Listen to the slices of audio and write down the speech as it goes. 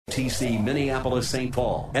TC Minneapolis St.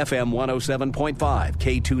 Paul, FM 107.5,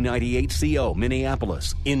 K298CO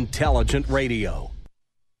Minneapolis, Intelligent Radio.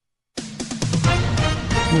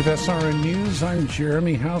 With SRN News, I'm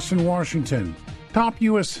Jeremy House in Washington. Top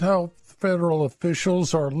U.S. health federal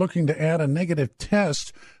officials are looking to add a negative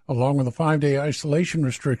test along with the 5-day isolation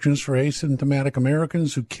restrictions for asymptomatic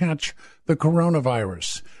Americans who catch the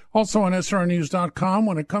coronavirus. Also on srnews.com,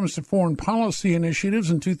 when it comes to foreign policy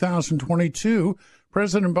initiatives in 2022,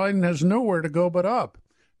 President Biden has nowhere to go but up.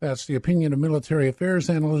 That's the opinion of military affairs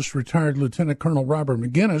analyst, retired Lieutenant Colonel Robert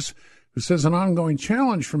McGinnis, who says an ongoing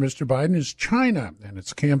challenge for Mr. Biden is China and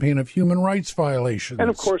its campaign of human rights violations. And,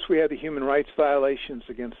 of course, we have the human rights violations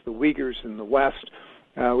against the Uyghurs in the West.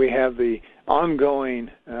 We have the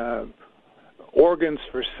ongoing organs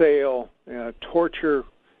for sale, torture,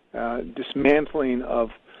 dismantling of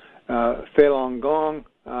Falun Gong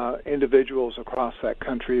individuals across that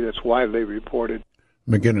country that's widely reported.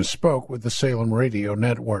 McGinnis spoke with the Salem Radio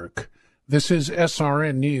Network. This is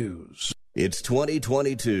SRN News. It's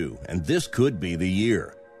 2022, and this could be the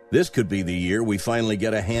year. This could be the year we finally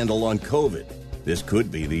get a handle on COVID. This could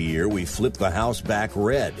be the year we flip the House back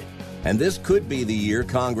red. And this could be the year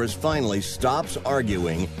Congress finally stops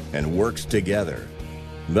arguing and works together.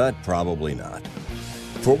 But probably not.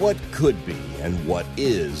 For what could be and what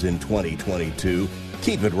is in 2022,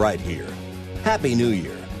 keep it right here. Happy New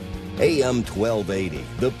Year. AM 1280,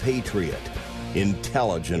 The Patriot.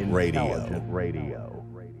 Intelligent Radio.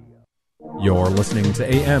 You're listening to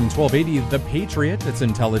AM 1280, The Patriot. It's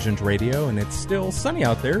Intelligent Radio, and it's still sunny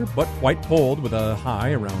out there, but quite cold with a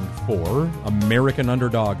high around 4. American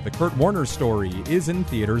Underdog, the Kurt Warner story, is in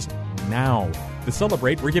theaters now. To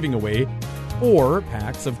celebrate, we're giving away 4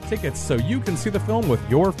 packs of tickets so you can see the film with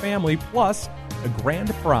your family, plus a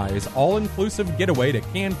grand prize, all-inclusive getaway to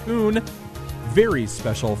Cancun. Very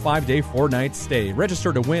special 5-day, 4-night stay.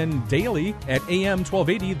 Register to win daily at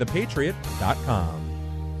am1280thepatriot.com.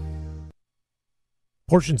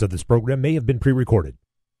 Portions of this program may have been pre-recorded.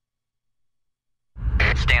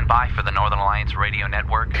 Stand by for the Northern Alliance Radio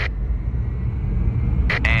Network.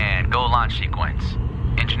 And go launch sequence.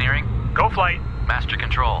 Engineering? Go flight. Master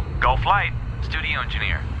control? Go flight. Studio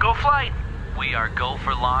engineer? Go flight. We are go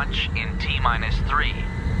for launch in T-minus 3, 2,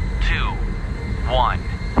 1.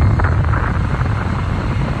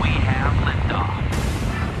 We have liftoff.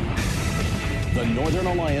 The Northern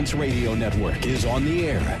Alliance Radio Network is on the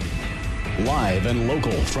air. Live and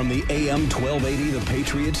local from the AM 1280 The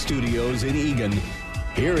Patriot Studios in Eagan,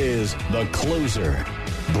 here is the closer,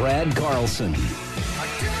 Brad Carlson.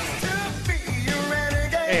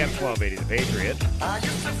 AM 1280 The Patriot.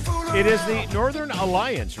 It is the Northern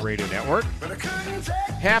Alliance Radio Network.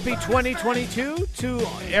 Happy 2022 to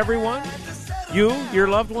everyone. You, your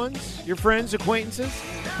loved ones, your friends, acquaintances.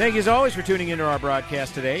 Thank you as always for tuning into our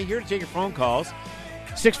broadcast today. Here to take your phone calls.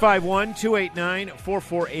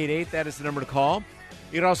 651-289-4488. That is the number to call.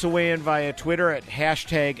 You can also weigh in via Twitter at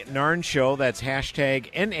hashtag NARN Show. That's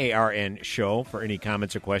hashtag NARN Show for any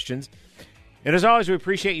comments or questions. And as always, we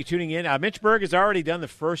appreciate you tuning in. Mitch Berg has already done the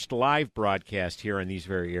first live broadcast here on these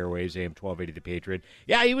very airwaves, AM 1280 The Patriot.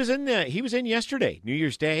 Yeah, he was in yesterday, New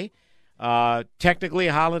Year's Day. Technically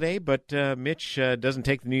a holiday, but Mitch doesn't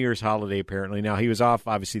take the New Year's holiday apparently. Now, he was off,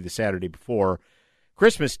 obviously, the Saturday before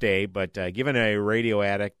Christmas Day, but given a radio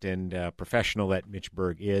addict and professional that Mitch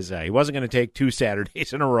Berg is, he wasn't going to take 2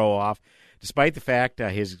 Saturdays in a row off, despite the fact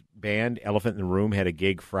his band, Elephant in the Room, had a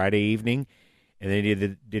gig Friday evening, and then he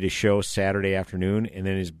did a show Saturday afternoon, and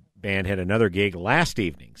then his band had another gig last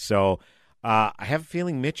evening. So I have a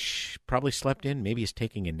feeling Mitch probably slept in. Maybe he's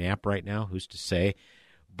taking a nap right now. Who's to say?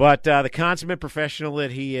 But the consummate professional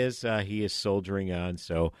that he is soldiering on.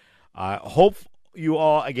 So hope you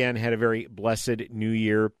all, again, had a very blessed New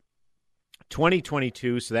Year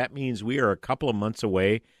 2022. So that means we are a couple of months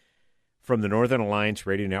away from the Northern Alliance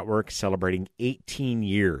Radio Network celebrating 18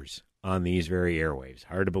 years on these very airwaves.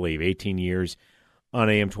 Hard to believe, 18 years on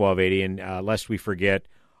AM 1280. And lest we forget,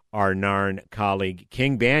 our NARN colleague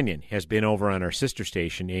King Banyan has been over on our sister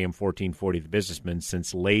station, AM 1440 The Businessman,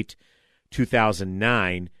 since late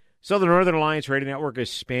 2009. So the Northern Alliance Radio Network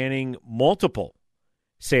is spanning multiple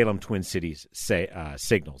Salem Twin Cities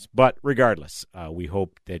signals. But regardless, we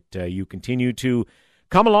hope that you continue to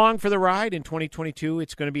come along for the ride in 2022.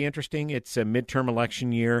 It's going to be interesting. It's a midterm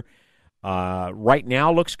election year. Right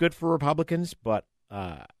now looks good for Republicans, but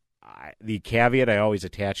the caveat I always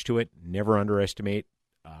attach to it, never underestimate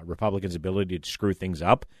Republicans' ability to screw things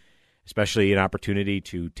up, especially an opportunity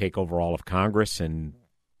to take over all of Congress. And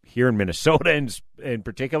here in Minnesota in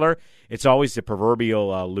particular, it's always the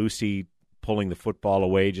proverbial Lucy pulling the football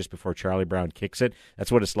away just before Charlie Brown kicks it.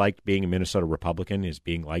 That's what it's like being a Minnesota Republican, is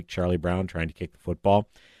being like Charlie Brown, trying to kick the football.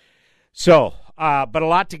 So, but a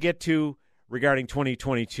lot to get to regarding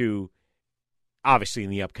 2022, obviously in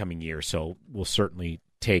the upcoming year, so we'll certainly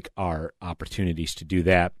take our opportunities to do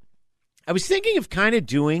that. I was thinking of kind of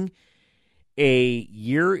doing a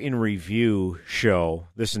year in review show,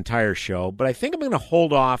 this entire show, but I think I'm going to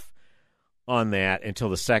hold off on that until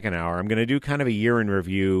the second hour. I'm going to do kind of a year in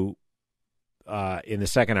review in the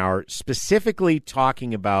second hour, specifically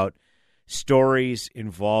talking about stories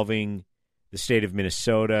involving the state of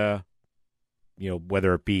Minnesota,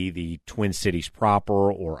 whether it be the Twin Cities proper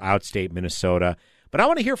or outstate Minnesota. But I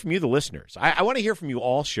want to hear from you, the listeners. I want to hear from you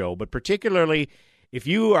all show, but particularly if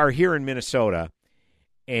you are here in Minnesota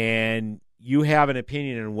and you have an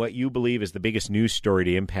opinion on what you believe is the biggest news story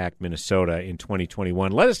to impact Minnesota in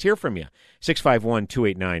 2021, let us hear from you.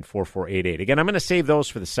 651-289-4488. Again, I'm going to save those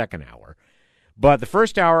for the second hour. But the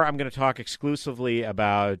first hour, I'm going to talk exclusively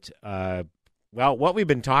about, what we've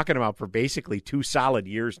been talking about for basically 2 solid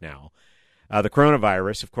years now. The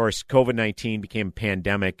coronavirus. Of course, COVID-19 became a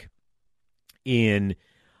pandemic in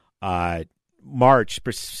March,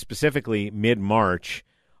 specifically mid-March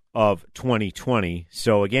of 2020.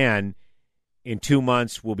 So again, in 2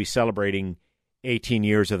 months, we'll be celebrating 18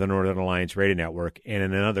 years of the Northern Alliance Radio Network, and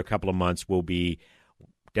in another couple of months, we'll be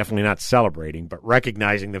definitely not celebrating, but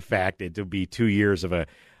recognizing the fact that it'll be 2 years of a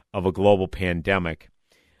global pandemic.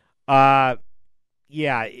 This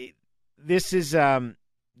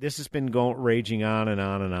has been raging on and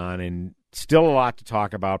on and on, and still a lot to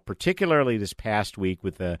talk about, particularly this past week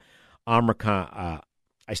with the Omicron.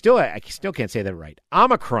 I still can't say that right.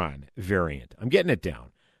 Omicron variant. I'm getting it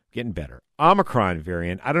down. Getting better. Omicron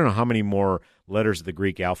variant. I don't know how many more letters of the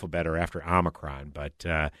Greek alphabet are after Omicron, but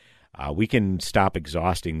we can stop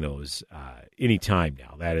exhausting those any time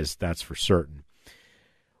now. That's for certain.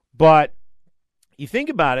 But you think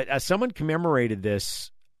about it, as someone commemorated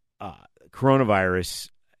this coronavirus.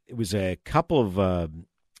 It was a couple of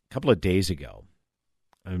days ago.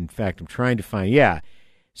 In fact, I'm trying to find. Yeah,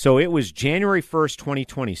 so it was January 1st,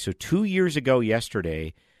 2020. So 2 years ago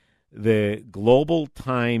yesterday, the Global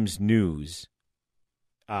Times News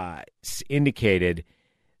indicated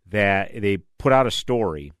that they put out a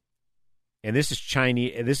story, and this is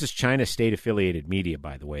Chinese. This is China state-affiliated media,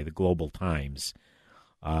 by the way, the Global Times.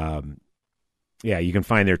 You can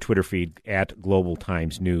find their Twitter feed at Global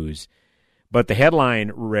Times News. But the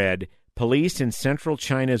headline read, "Police in central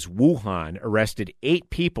China's Wuhan arrested 8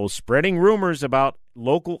 people spreading rumors about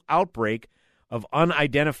local outbreak of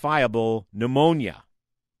unidentifiable pneumonia.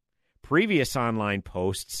 Previous online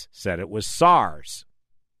posts said it was SARS."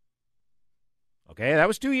 Okay, that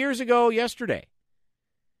was 2 years ago yesterday.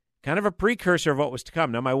 Kind of a precursor of what was to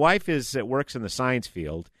come. Now, my wife works in the science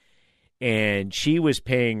field, and she was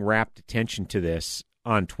paying rapt attention to this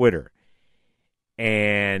on Twitter.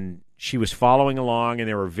 And she was following along, and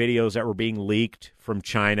there were videos that were being leaked from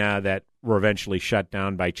China that were eventually shut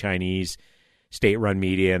down by Chinese state-run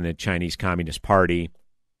media and the Chinese Communist Party.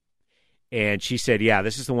 And she said, yeah,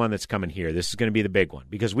 this is the one that's coming here. This is going to be the big one.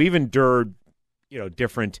 Because we've endured,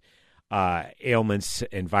 different ailments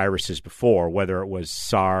and viruses before, whether it was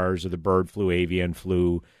SARS or the bird flu, avian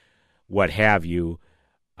flu, what have you,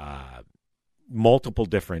 multiple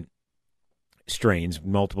different strains,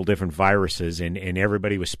 multiple different viruses, and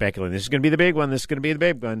everybody was speculating, this is going to be the big one, this is going to be the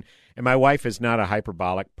big one. And my wife is not a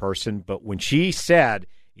hyperbolic person, but when she said,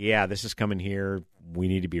 yeah, this is coming here, we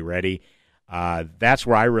need to be ready, that's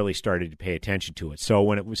where I really started to pay attention to it. So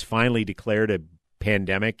when it was finally declared a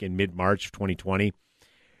pandemic in mid-March of 2020,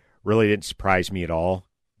 really didn't surprise me at all.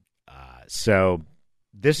 So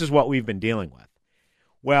this is what we've been dealing with.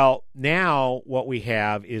 Well, now what we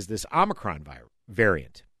have is this Omicron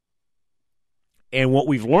variant. And what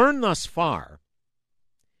we've learned thus far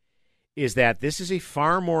is that this is a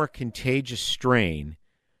far more contagious strain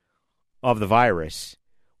of the virus,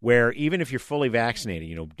 where even if you're fully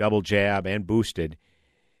vaccinated, double jab and boosted,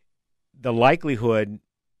 the likelihood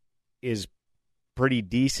is pretty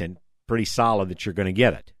decent, pretty solid that you're going to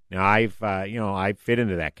get it. Now, I fit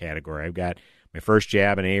into that category. I've got my first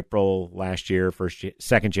jab in April last year,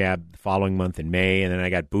 second jab the following month in May, and then I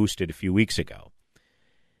got boosted a few weeks ago.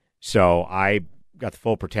 So I got the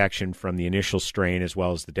full protection from the initial strain as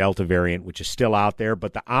well as the Delta variant, which is still out there,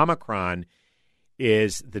 but the Omicron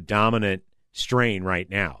is the dominant strain right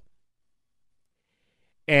now.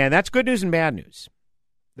 And that's good news and bad news.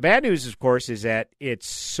 The bad news, of course, is that it's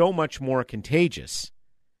so much more contagious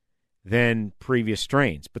than previous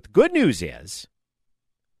strains. But the good news is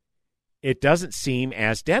it doesn't seem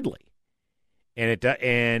as deadly.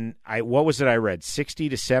 And what was it I read? 60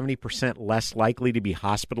 to 70% less likely to be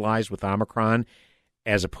hospitalized with Omicron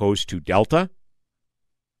as opposed to Delta.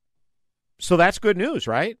 So that's good news,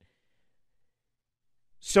 right?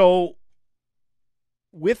 So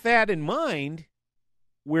with that in mind,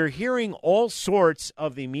 we're hearing all sorts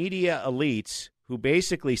of the media elites who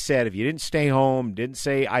basically said if you didn't stay home, didn't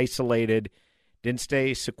stay isolated, didn't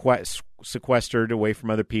stay sequestered away from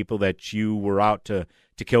other people, that you were out to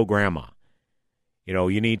kill grandma.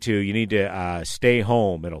 You need to stay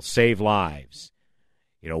home. It'll save lives.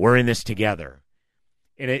 We're in this together.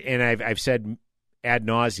 And I've said ad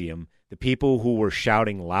nauseum, the people who were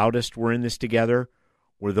shouting loudest "we're in this together"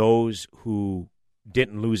 were those who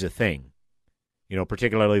didn't lose a thing.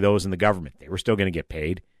 Particularly those in the government. They were still going to get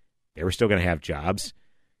paid. They were still going to have jobs.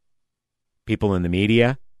 People in the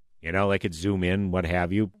media, they could zoom in, what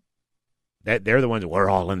have you. They're the ones that we're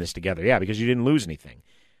all in this together. Yeah, because you didn't lose anything.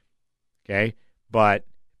 Okay? But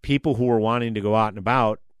people who were wanting to go out and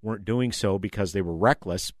about weren't doing so because they were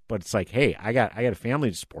reckless. But it's like, hey, I got a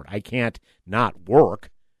family to support. I can't not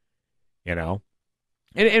work, And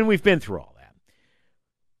we've been through all that.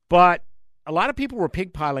 But a lot of people were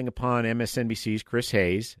pigpiling upon MSNBC's Chris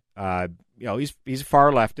Hayes. He's a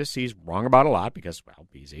far leftist. He's wrong about a lot because,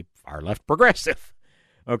 he's a far left progressive.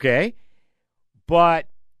 Okay? But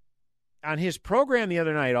on his program the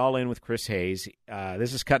other night, All In with Chris Hayes,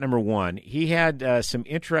 this is cut number 1, he had some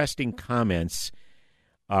interesting comments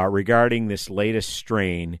regarding this latest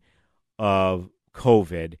strain of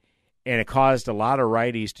COVID, and it caused a lot of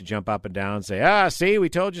righties to jump up and down and say, see, we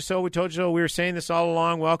told you so, we were saying this all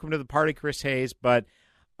along, welcome to the party, Chris Hayes. But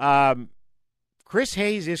Chris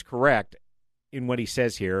Hayes is correct in what he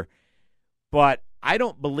says here, but I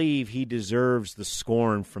don't believe he deserves the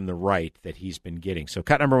scorn from the right that he's been getting. So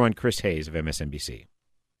cut number 1, Chris Hayes of MSNBC.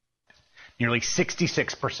 Nearly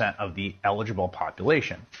 66% of the eligible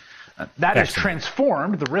population. That has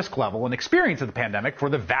transformed the risk level and experience of the pandemic for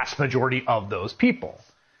the vast majority of those people.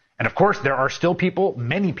 And of course, there are still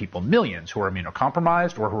many people, millions, who are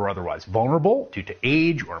immunocompromised or who are otherwise vulnerable due to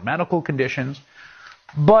age or medical conditions.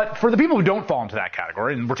 But for the people who don't fall into that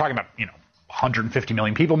category, and we're talking about, 150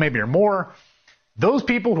 million people, maybe or more, those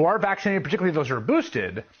people who are vaccinated, particularly those who are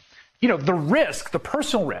boosted, the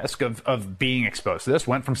personal risk of being exposed to this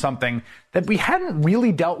went from something that we hadn't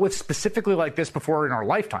really dealt with specifically like this before in our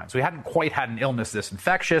lifetimes. We hadn't quite had an illness this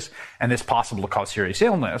infectious and this possible to cause serious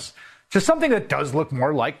illness, to something that does look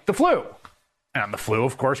more like the flu. And the flu,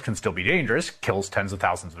 of course, can still be dangerous, kills tens of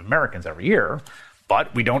thousands of Americans every year,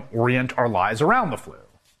 but we don't orient our lives around the flu.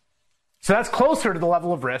 So that's closer to the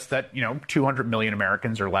level of risk that, 200 million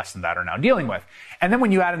Americans or less than that are now dealing with. And then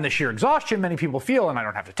when you add in the sheer exhaustion many people feel, and I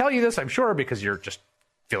don't have to tell you this, I'm sure, because you're just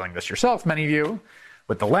feeling this yourself, many of you,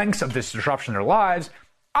 with the lengths of this disruption in their lives,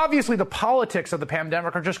 obviously the politics of the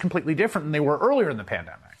pandemic are just completely different than they were earlier in the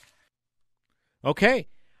pandemic. Okay.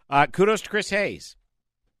 Kudos to Chris Hayes,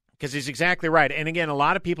 because he's exactly right. And again, a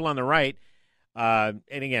lot of people on the right, and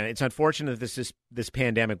again, it's unfortunate that this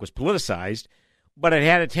pandemic was politicized, but it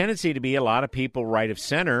had a tendency to be a lot of people right of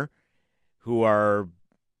center who are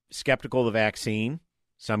skeptical of the vaccine,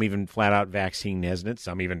 some even flat-out vaccine hesitant,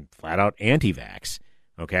 some even flat-out anti-vax.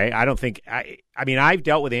 Okay? I've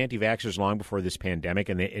dealt with anti-vaxxers long before this pandemic,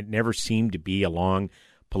 and it never seemed to be along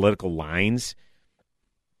political lines,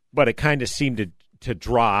 but it kind of seemed to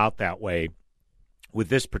draw out that way with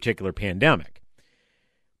this particular pandemic.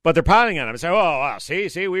 But they're piling on him and say,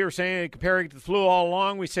 see, we were saying, comparing it to the flu all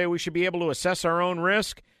along, we say we should be able to assess our own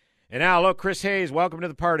risk. And now, look, Chris Hayes, welcome to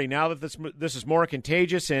the party. Now that this is more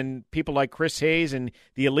contagious and people like Chris Hayes and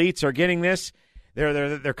the elites are getting this,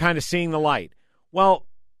 they're kind of seeing the light. Well,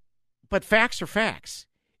 but facts are facts.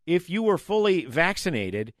 If you were fully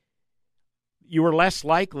vaccinated, you were less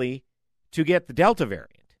likely to get the Delta variant.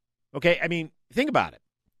 Okay, think about it.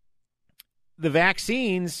 The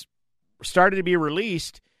vaccines started to be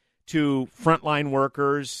released to frontline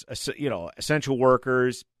workers, essential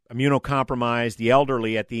workers, immunocompromised, the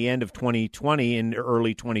elderly at the end of 2020 and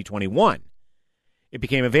early 2021. It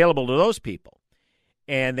became available to those people.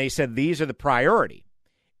 And they said these are the priority.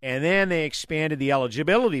 And then they expanded the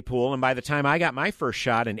eligibility pool. And by the time I got my first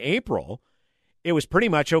shot in April, it was pretty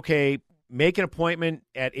much, okay, make an appointment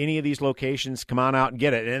at any of these locations, come on out and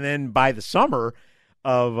get it. And then by the summer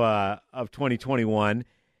of 2021,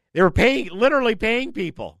 they were literally paying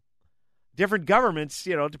people. Different governments,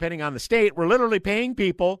 depending on the state, were literally paying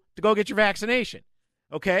people to go get your vaccination.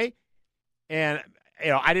 Okay? And,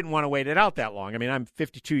 I didn't want to wait it out that long. I'm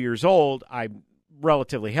 52 years old. I'm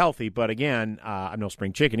relatively healthy, but again, I'm no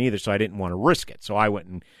spring chicken either, so I didn't want to risk it. So I went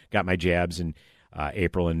and got my jabs in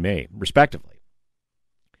April and May, respectively.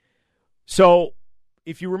 So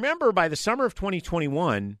if you remember, by the summer of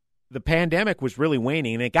 2021, the pandemic was really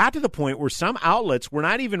waning, and it got to the point where some outlets were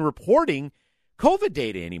not even reporting COVID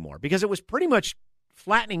data anymore because it was pretty much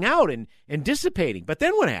flattening out and dissipating. But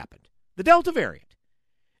then what happened? The Delta variant.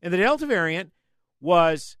 And the Delta variant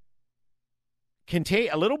was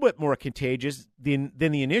a little bit more contagious than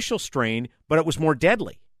the initial strain, but it was more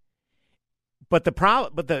deadly. But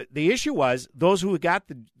the issue was those who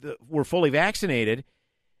were fully vaccinated,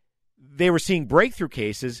 they were seeing breakthrough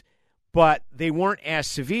cases, but they weren't as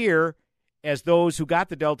severe as those who got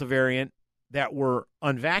the Delta variant that were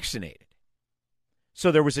unvaccinated.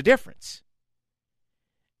 So there was a difference.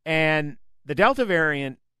 And the Delta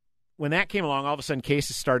variant, when that came along, all of a sudden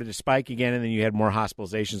cases started to spike again, and then you had more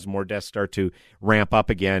hospitalizations, more deaths start to ramp up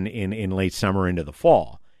again in late summer into the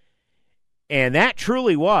fall. And that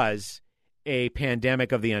truly was a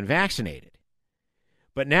pandemic of the unvaccinated.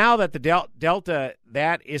 But now that the Delta,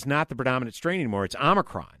 that is not the predominant strain anymore, it's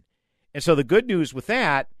Omicron. And so the good news with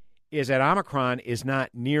that is that Omicron is not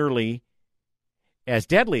nearly as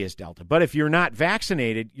deadly as Delta. But if you're not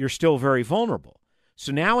vaccinated, you're still very vulnerable.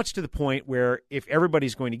 So now it's to the point where if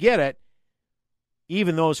everybody's going to get it,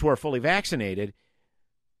 even those who are fully vaccinated,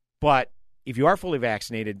 but if you are fully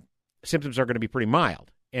vaccinated, symptoms are going to be pretty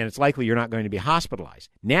mild, and it's likely you're not going to be hospitalized.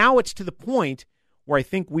 Now it's to the point where I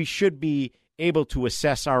think we should be able to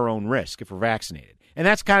assess our own risk if we're vaccinated. And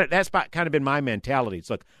that's kind of been my mentality.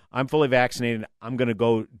 It's like, I'm fully vaccinated, I'm going to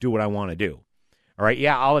go do what I want to do. All right,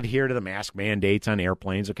 yeah, I'll adhere to the mask mandates on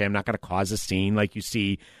airplanes. Okay, I'm not going to cause a scene like you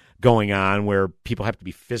see going on where people have to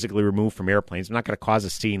be physically removed from airplanes. I'm not going to cause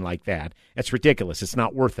a scene like that. It's ridiculous. It's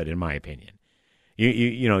not worth it, in my opinion.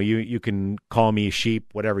 You can call me a sheep,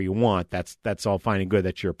 whatever you want. That's all fine and good.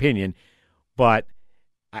 That's your opinion. But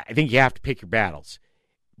I think you have to pick your battles.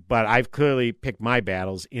 But I've clearly picked my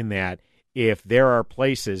battles in that if there are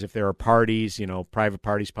places, if there are parties, private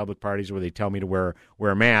parties, public parties where they tell me to wear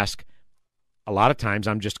a mask, a lot of times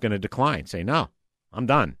I'm just going to decline, say, no, I'm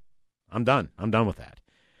done with that.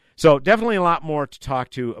 So definitely a lot more to talk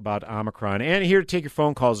to about Omicron. And here to take your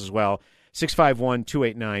phone calls as well,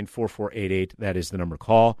 651-289-4488. That is the number to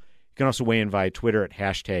call. You can also weigh in via Twitter at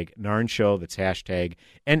 #NARN Show. That's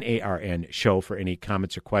 #NARN Show for any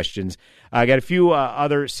comments or questions. I got a few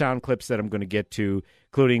other sound clips that I'm going to get to,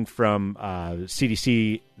 including from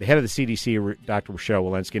CDC, the head of the CDC, Dr. Rochelle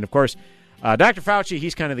Walensky. And, of course, Dr. Fauci,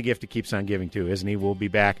 he's kind of the gift that keeps on giving, too, isn't he? We'll be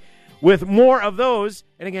back with more of those.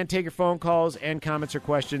 And again, take your phone calls and comments or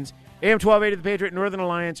questions. AM 1280, the Patriot Northern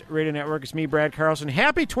Alliance Radio Network. It's me, Brad Carlson.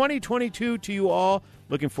 Happy 2022 to you all.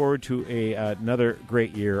 Looking forward to another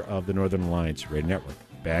great year of the Northern Alliance Radio Network.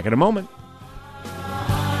 Back in a moment.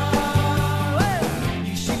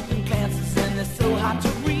 You shooting glances and they're so hard to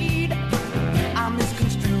read. I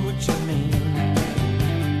misconstrue what you mean.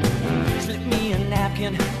 Slip me a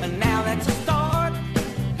napkin and now that's a start.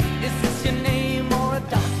 Is this your name or a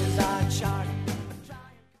doctor's eye chart?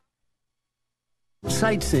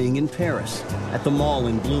 Sightseeing in Paris, at the mall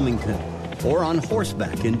in Bloomington, or on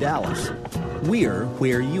horseback in Dallas. We're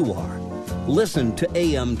where you are. Listen to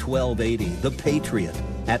AM 1280, The Patriot,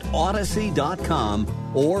 at Odyssey.com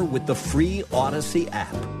or with the free Odyssey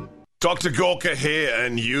app. Dr. Gorka here,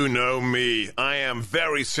 and you know me. I am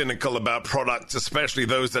very cynical about products, especially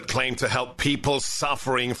those that claim to help people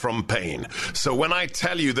suffering from pain. So when I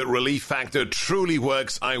tell you that Relief Factor truly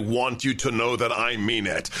works, I want you to know that I mean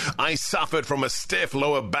it. I suffered from a stiff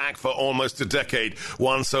lower back for almost a decade,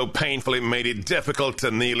 one so painful it made it difficult to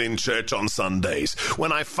kneel in church on Sundays.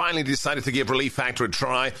 When I finally decided to give Relief Factor a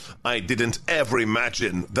try, I didn't ever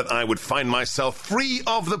imagine that I would find myself free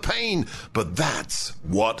of the pain. But that's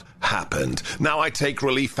what happened. Now I take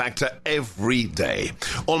Relief Factor every day.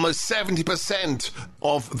 Almost 70%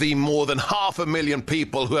 of the more than 500,000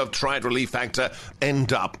 people who have tried Relief Factor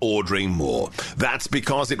end up ordering more. That's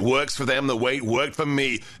because it works for them the way it worked for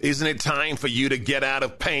me. Isn't it time for you to get out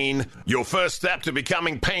of pain? Your first step to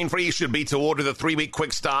becoming pain-free should be to order the 3-week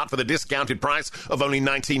quick start for the discounted price of only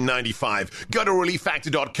 $19.95. Go to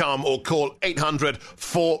relieffactor.com or call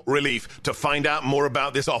 800-4RELIEF to find out more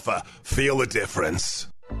about this offer. Feel the difference.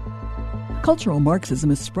 Cultural Marxism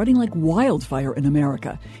is spreading like wildfire in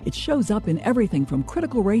America. It shows up in everything from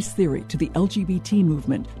critical race theory to the LGBT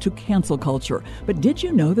movement to cancel culture. But did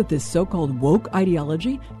you know that this so-called woke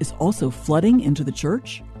ideology is also flooding into the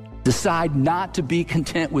church? Decide not to be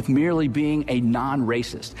content with merely being a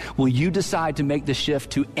non-racist. Will you decide to make the shift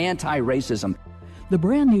to anti-racism? The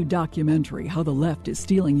brand new documentary, How the Left is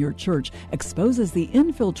Stealing Your Church, exposes the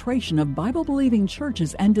infiltration of Bible-believing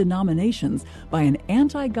churches and denominations by an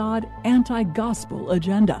anti-God, anti-gospel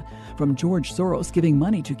agenda. From George Soros giving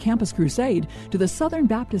money to Campus Crusade to the Southern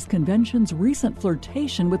Baptist Convention's recent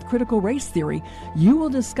flirtation with critical race theory, you will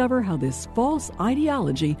discover how this false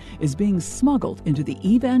ideology is being smuggled into the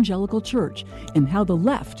evangelical church and how the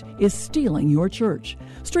left is stealing your church.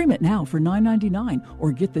 Stream it now for $9.99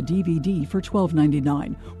 or get the DVD for $12.99.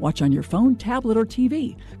 Watch on your phone, tablet, or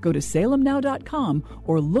TV. Go to salemnow.com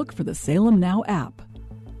or look for the Salem Now app.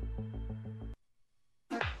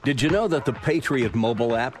 Did you know that the Patriot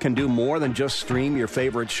mobile app can do more than just stream your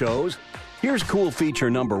favorite shows? Here's cool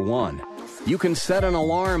feature number 1. You can set an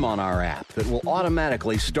alarm on our app that will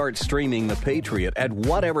automatically start streaming the Patriot at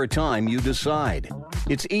whatever time you decide.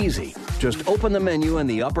 It's easy. Just open the menu in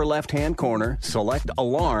the upper left-hand corner, select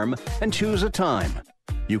Alarm, and choose a time.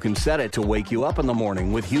 You can set it to wake you up in the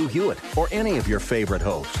morning with Hugh Hewitt or any of your favorite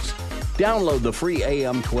hosts. Download the free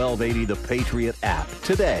AM 1280 The Patriot app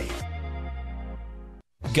today.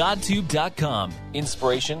 GodTube.com.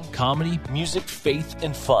 Inspiration, comedy, music, faith,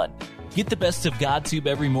 and fun. Get the best of GodTube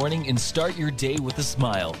every morning and start your day with a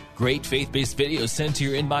smile. Great faith-based videos sent to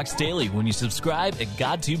your inbox daily when you subscribe at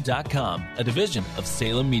GodTube.com, a division of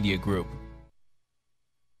Salem Media Group.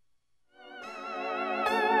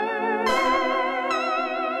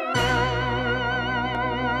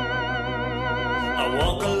 I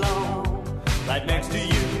walk along right next to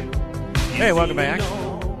you. Hey, welcome back.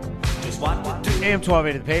 AM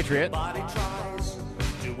 1280 The Patriot.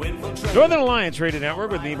 Northern Alliance Radio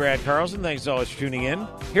Network with me, Brad Carlson. Thanks as always for tuning in.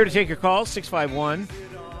 Here to take your calls,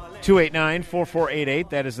 651-289-4488.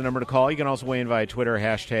 That is the number to call. You can also weigh in via Twitter,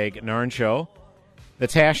 hashtag NARN Show.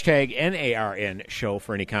 That's hashtag NARN Show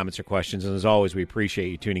for any comments or questions. And as always, we appreciate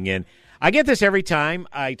you tuning in. I get this every time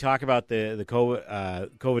I talk about the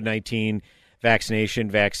COVID-19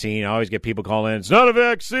 vaccine. I always get people calling in, it's not a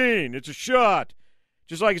vaccine, it's a shot.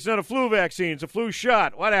 Just like it's not a flu vaccine, it's a flu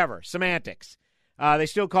shot, whatever, semantics. They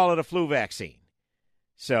still call it a flu vaccine.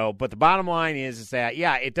 So, but the bottom line is that,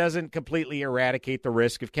 yeah, it doesn't completely eradicate the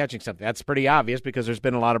risk of catching something. That's pretty obvious because there's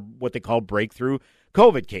been a lot of what they call breakthrough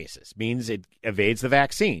COVID cases. Means it evades the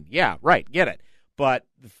vaccine. Yeah, right, get it. But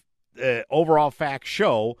the overall facts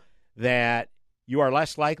show that you are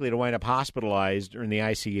less likely to wind up hospitalized or in the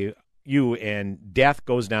ICU, and death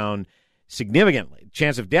goes down significantly.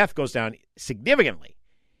 Chance of death goes down significantly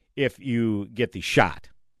if you get the shot,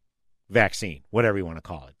 vaccine, whatever you want to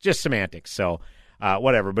call it. Just semantics. So,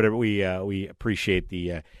 whatever. But we appreciate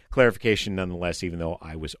the clarification nonetheless, even though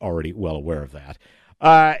I was already well aware of that.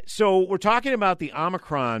 So we're talking about the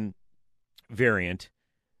Omicron variant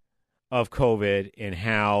of COVID and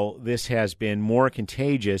how this has been more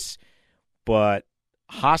contagious, but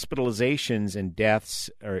hospitalizations and deaths,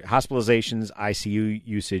 or hospitalizations, ICU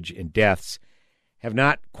usage, and deaths have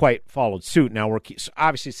not quite followed suit. Now, we're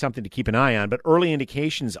obviously something to keep an eye on, but early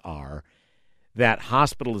indications are that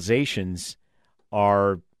hospitalizations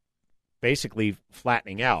are basically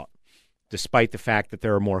flattening out, despite the fact that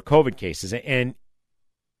there are more COVID cases. And,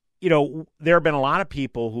 you know, there have been a lot of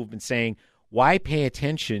people who've been saying, why pay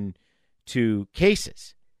attention to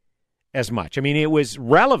cases as much? I mean, it was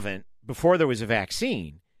relevant before there was a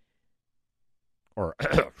vaccine or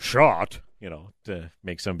shot, you know, to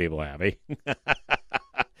make some people happy.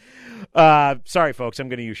 Sorry, folks, I'm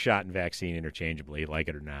going to use shot and vaccine interchangeably, like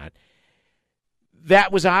it or not.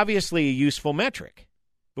 That was obviously a useful metric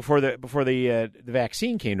before the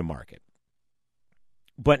vaccine came to market.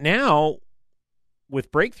 But now,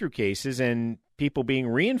 with breakthrough cases and people being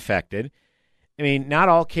reinfected, I mean, not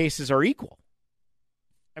all cases are equal.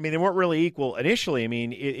 I mean, they weren't really equal initially. I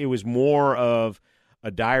mean, it was more of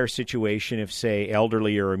a dire situation if, say,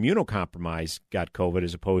 elderly or immunocompromised got COVID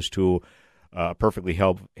as opposed to a perfectly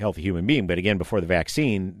healthy human being. But again, before the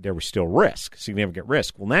vaccine, there was still risk, significant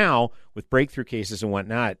risk. Well, now, with breakthrough cases and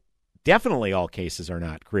whatnot, definitely all cases are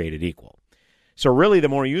not created equal. So really the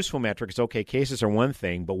more useful metric is, okay, cases are one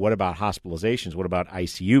thing, but what about hospitalizations? What about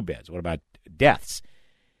ICU beds? What about deaths?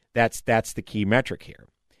 That's the key metric here.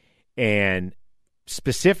 And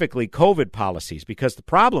specifically COVID policies, because the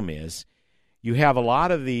problem is you have a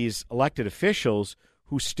lot of these elected officials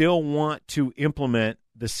who still want to implement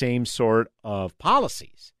the same sort of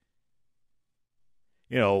policies.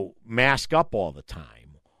 You know, mask up all the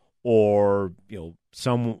time, or, you know,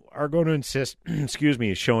 some are going to insist,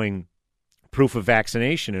 showing proof of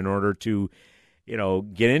vaccination in order to, you know,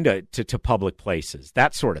 get into to public places,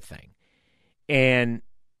 that sort of thing. And,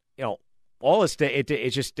 you know, all this,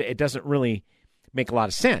 it doesn't really make a lot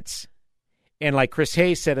of sense. And like Chris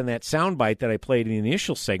Hayes said in that soundbite that I played in the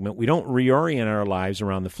initial segment, we don't reorient our lives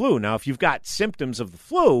around the flu. Now, if you've got symptoms of the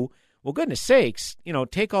flu, well, goodness sakes,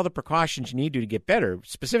 take all the precautions you need to get better.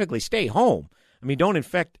 Specifically, stay home. I mean, don't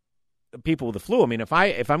infect people with the flu. I mean, if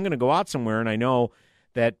I'm going to go out somewhere and I know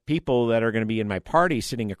that people that are going to be in my party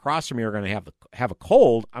sitting across from me are going to have a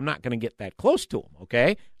cold, I'm not going to get that close to them,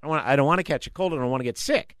 okay? I don't want to catch a cold. I don't want to get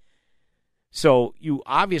sick. So you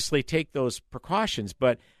obviously take those precautions,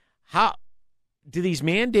 but how do these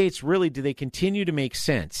mandates really, do they continue to make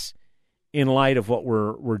sense in light of what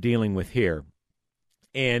we're dealing with here?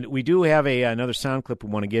 And we do have another sound clip we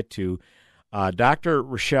want to get to. Dr.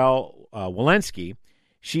 Rochelle Walensky,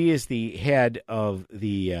 she is the head of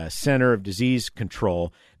the Center of Disease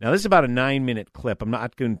Control. Now, this is about a 9-minute clip. I'm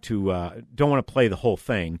not going to don't want to play the whole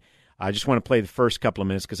thing. I just want to play the first couple of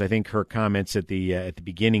minutes because I think her comments at the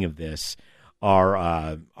beginning of this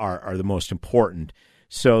are the most important.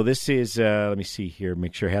 So this is, let me see here,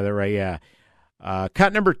 make sure I have that right. Yeah.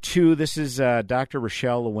 Cut number 2, this is Dr.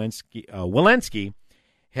 Rochelle Walensky,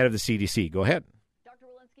 head of the CDC. Go ahead. Dr.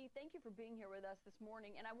 Walensky, thank you for being here with us this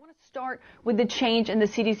morning. And I want to start with the change in the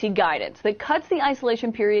CDC guidance that cuts the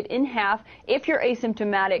isolation period in half if you're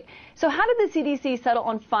asymptomatic. So how did the CDC settle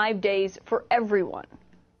on 5 days for everyone?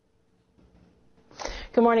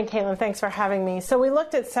 Good morning, Caitlin. Thanks for having me. So we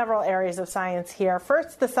looked at several areas of science here.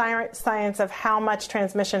 First, the science of how much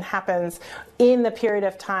transmission happens in the period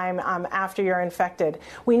of time after you're infected.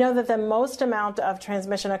 We know that the most amount of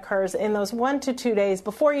transmission occurs in those 1 to 2 days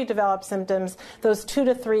before you develop symptoms, those 2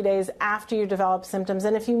 to 3 days after you develop symptoms.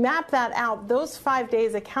 And if you map that out, those 5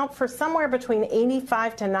 days account for somewhere between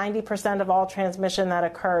 85 to 90% of all transmission that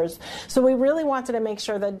occurs. So we really wanted to make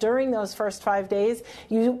sure that during those first 5 days,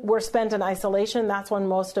 you were spent in isolation. That's when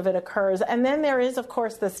most of it occurs. And then there is, of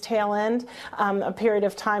course, this tail end, a period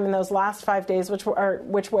of time in those last 5 days,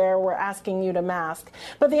 where we're asking you to mask.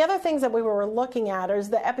 But the other things that we were looking at is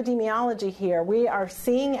the epidemiology here. We are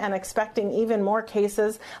seeing and expecting even more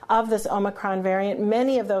cases of this Omicron variant.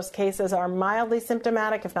 Many of those cases are mildly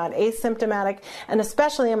symptomatic, if not asymptomatic, and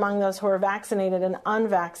especially among those who are vaccinated and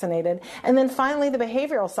unvaccinated. And then finally, the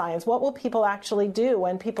behavioral science. What will people actually do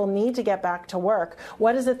when people need to get back to work?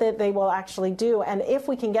 What is it that they will actually do? And if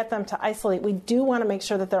we can get them to isolate, we do want to make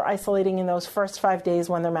sure that they're isolating in those first 5 days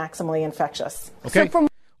when they're maximally infectious. Okay,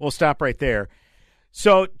 we'll stop right there.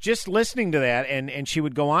 So just listening to that, and she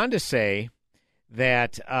would go on to say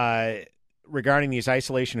that regarding these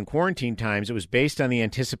isolation and quarantine times, it was based on the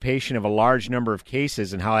anticipation of a large number of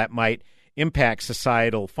cases and how that might impact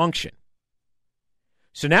societal function.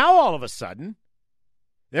 So now all of a sudden,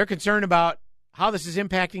 they're concerned about how this is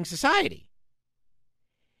impacting society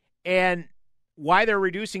and why they're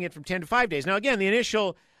reducing it from 10 to 5 days. Now, again, the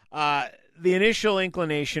initial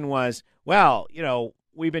inclination was, well,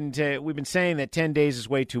 we've been saying that 10 days is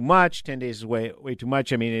way too much. 10 days is way too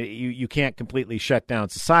much. I mean, you can't completely shut down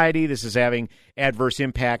society. This is having adverse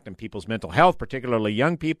impact on people's mental health, particularly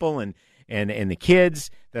young people and the kids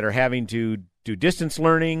that are having to do distance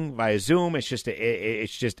learning via Zoom. It's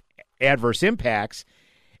just adverse impacts.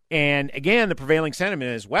 And again, the prevailing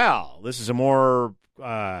sentiment is, well, this is a more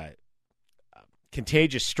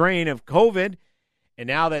contagious strain of COVID, and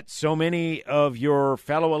now that so many of your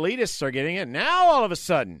fellow elitists are getting it, now all of a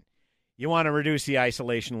sudden you want to reduce the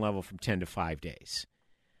isolation level from 10 to 5 days.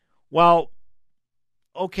 Well,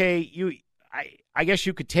 okay, I guess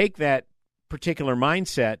you could take that particular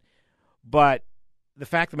mindset, but the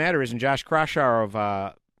fact of the matter is, and Josh Kraushaar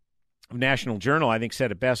of National Journal, I think,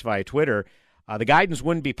 said it best via Twitter, the guidance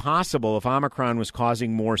wouldn't be possible if Omicron was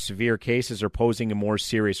causing more severe cases or posing a more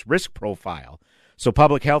serious risk profile. So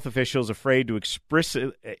public health officials afraid to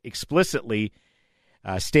explicitly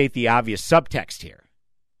state the obvious subtext here.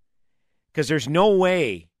 Because there's no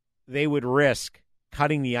way they would risk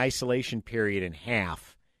cutting the isolation period in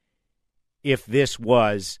half if this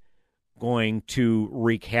was going to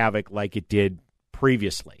wreak havoc like it did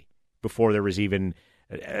previously, before there was even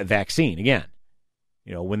a vaccine. Again,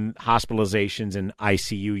 when hospitalizations and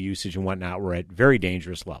ICU usage and whatnot were at very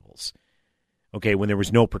dangerous levels. Okay, when there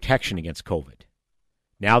was no protection against COVID.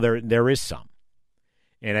 Now there is some.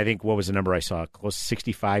 And I think, what was the number I saw? Close to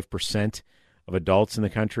 65% of adults in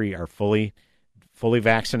the country are fully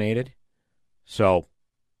vaccinated. So,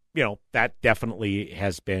 that definitely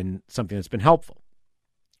has been something that's been helpful.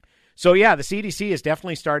 So, yeah, the CDC is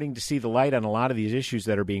definitely starting to see the light on a lot of these issues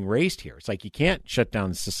that are being raised here. It's like, you can't shut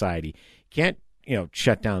down society. You can't,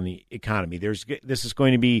 shut down the economy. This is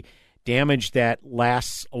going to be damage that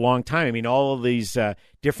lasts a long time. I mean, all of these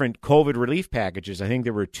different COVID relief packages, I think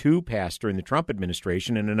there were 2 passed during the Trump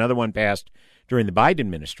administration and another one passed during the Biden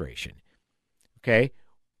administration. Okay?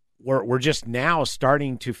 we're just now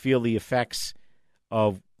starting to feel the effects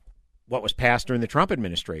of what was passed during the Trump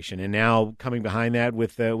administration, and now coming behind that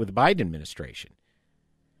with the Biden administration.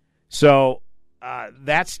 So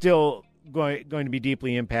that's still going to be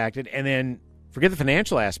deeply impacted. And then forget the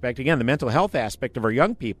financial aspect, again, the mental health aspect of our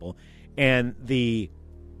young people and the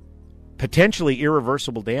potentially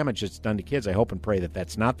irreversible damage that's done to kids. I hope and pray that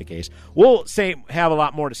that's not the case. We'll have a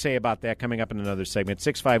lot more to say about that coming up in another segment.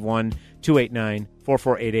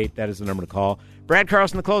 651-289-4488. That is the number to call. Brad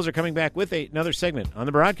Carlson, the closer, coming back with another segment on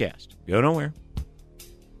the broadcast. Go nowhere.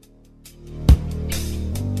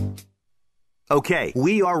 Okay,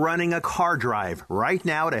 we are running a car drive right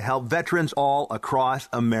now to help veterans all across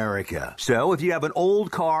America. So if you have an old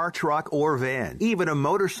car, truck, or van, even a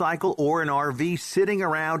motorcycle or an RV sitting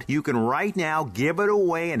around, you can right now give it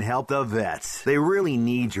away and help the vets. They really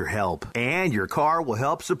need your help. And your car will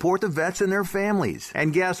help support the vets and their families.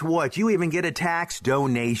 And guess what? You even get a tax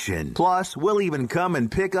donation. Plus, we'll even come and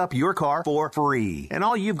pick up your car for free. And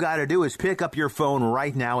all you've got to do is pick up your phone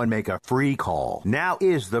right now and make a free call. Now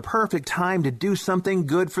is the perfect time to do something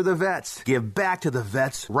good for the vets. Give back to the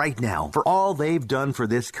vets right now for all they've done for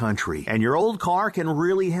this country. And your old car can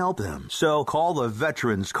really help them. So call the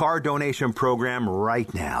Veterans Car Donation Program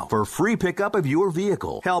right now for free pickup of your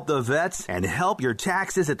vehicle. Help the vets and help your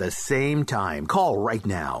taxes at the same time. Call right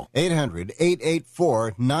now.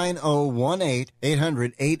 800-884-9018.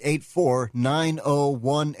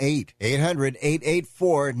 800-884-9018.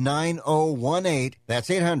 800-884-9018. That's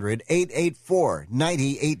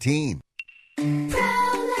 800-884-9018.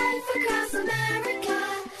 Pro-life across America,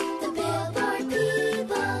 the Billboard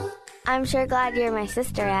people. I'm sure glad you're my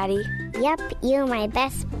sister, Addie. Yep, you're my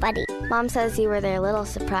best buddy. Mom says you were their little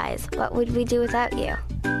surprise. What would we do without you?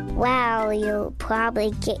 Well, you'll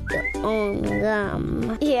probably get your own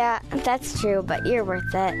gum. Yeah, that's true, but you're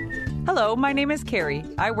worth it. Hello, my name is Carrie.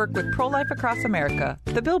 I work with Pro-Life Across America,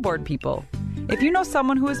 the Billboard people. If you know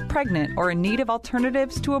someone who is pregnant or in need of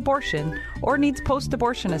alternatives to abortion or needs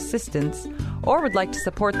post-abortion assistance or would like to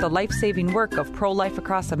support the life-saving work of Pro-Life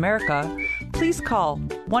Across America, please call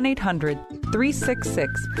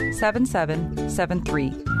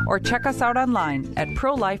 1-800-366-7773 or check us out online at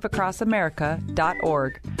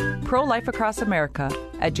prolifeacrossamerica.org. Pro-Life Across America,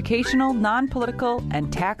 educational, non-political,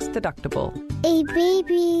 and tax-deductible. A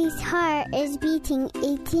baby's heart is beating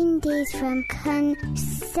 18 days from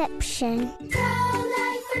conception.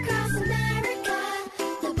 Pro-life across America,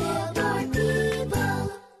 the Billboard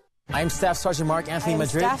people. I'm Staff Sergeant Mark Anthony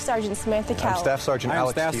Madrid. Staff Sergeant Samantha Cowell. I'm Staff Sergeant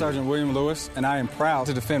Alex Staff Sergeant William Lewis, and I am proud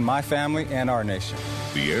to defend my family and our nation.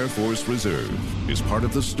 The Air Force Reserve is part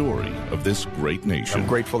of the story of this great nation. I'm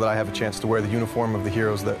grateful that I have a chance to wear the uniform of the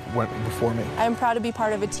heroes that went before me. I am proud to be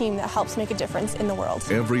part of a team that helps make a difference in the world.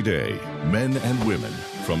 Every day, men and women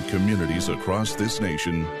from communities across this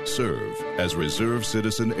nation serve as reserve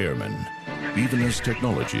citizen airmen. Even as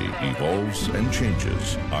technology evolves and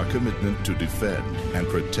changes, our commitment to defend and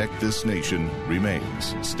protect this nation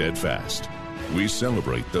remains steadfast. We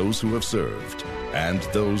celebrate those who have served and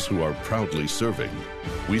those who are proudly serving.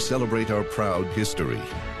 We celebrate our proud history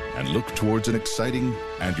and look towards an exciting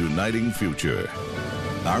and uniting future.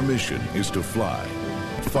 Our mission is to fly,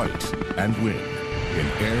 fight, and win in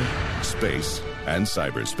air, space, and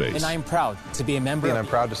cyberspace. And I am proud to be a member. And I'm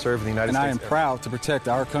proud to serve in the United States. And I am proud to protect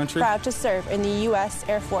our country. Proud to serve in the U.S.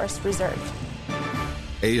 Air Force Reserve.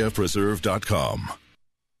 AFReserve.com.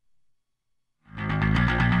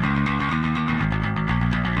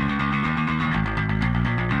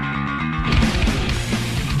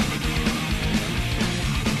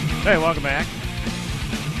 Hey, welcome back.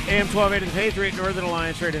 AM 1280 The Patriot, Northern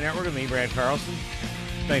Alliance Radio Network with me, Brad Carlson.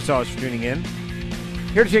 Thanks always for tuning in.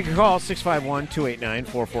 Here to take your call,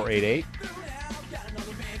 651-289-4488.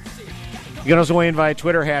 You can also weigh in via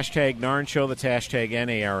Twitter, hashtag NARN Show. That's hashtag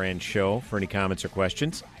NARN Show for any comments or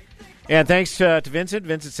questions. And thanks to Vincent.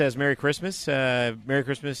 Vincent says, Merry Christmas. Merry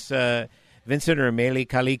Christmas, Vincent, or Mele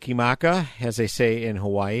Kalikimaka, as they say in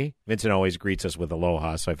Hawaii. Vincent always greets us with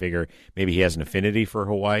aloha, so I figure maybe he has an affinity for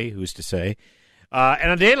Hawaii. Who's to say? And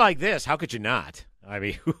on a day like this, how could you not? I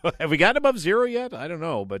mean, have we gotten above zero yet? I don't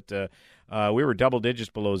know, but we were double digits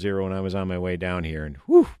below zero when I was on my way down here, and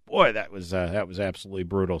whew, boy, that was absolutely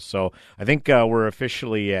brutal. So I think we're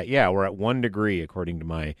officially we're at 1 degree according to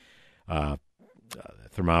my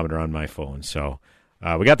thermometer on my phone. So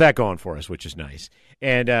we got that going for us, which is nice.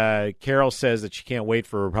 And Carol says that she can't wait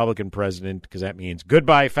for a Republican president because that means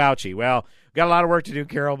goodbye Fauci. Well, we've got a lot of work to do,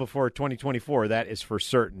 Carol, before 2024. That is for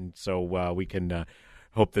certain. So we can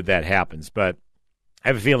hope that happens. But I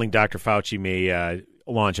have a feeling Dr. Fauci may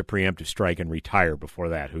launch a preemptive strike and retire before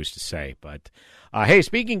that. Who's to say? But, hey,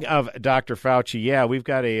 speaking of Dr. Fauci, yeah, we've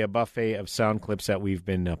got a buffet of sound clips that we've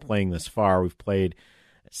been playing thus far. We've played,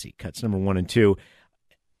 let's see, cuts number 1 and 2.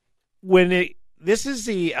 This is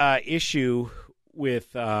the issue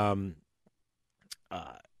with having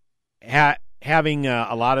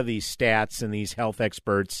a lot of these stats and these health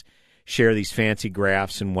experts share these fancy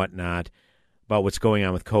graphs and whatnot about what's going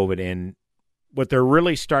on with COVID, and what they're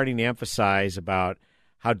really starting to emphasize about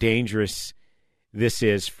how dangerous this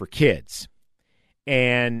is for kids.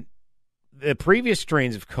 And the previous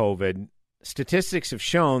strains of COVID, statistics have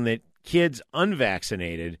shown that kids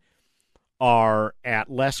unvaccinated are at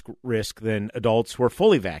less risk than adults who are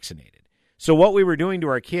fully vaccinated. So what we were doing to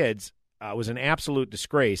our kids was an absolute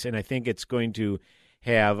disgrace, and I think it's going to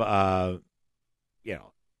have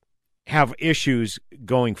issues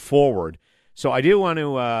going forward. So I do want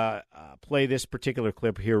to play this particular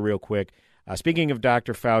clip here real quick. Speaking of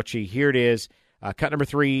Dr. Fauci, here it is, cut number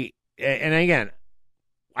 3. And again,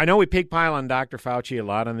 I know we pigpile on Dr. Fauci a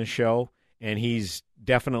lot on the show, and he's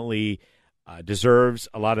definitely deserves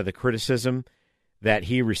a lot of the criticism that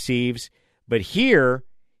he receives. But here,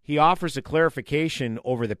 he offers a clarification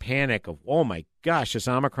over the panic of, oh my gosh, this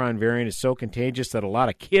Omicron variant is so contagious that a lot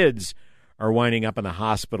of kids are winding up in the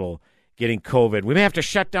hospital getting COVID. We may have to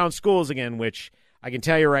shut down schools again, which I can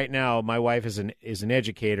tell you right now, my wife is an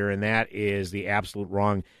educator, and that is the absolute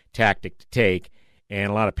wrong tactic to take.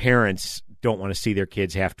 And a lot of parents don't want to see their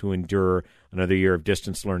kids have to endure another year of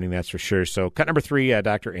distance learning, that's for sure. So cut number 3,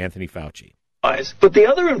 Dr. Anthony Fauci. But the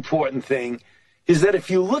other important thing is that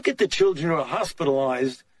if you look at the children who are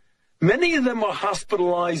hospitalized, many of them are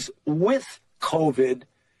hospitalized with COVID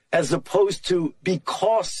as opposed to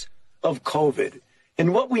because of COVID.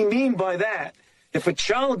 And what we mean by that, if a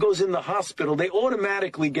child goes in the hospital, they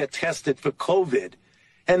automatically get tested for COVID,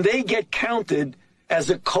 and they get counted as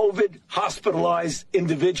a COVID hospitalized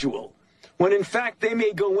individual, when in fact they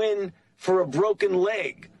may go in for a broken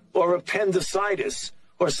leg or appendicitis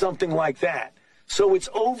or something like that. So it's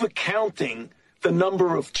overcounting the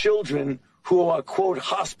number of children who are, quote,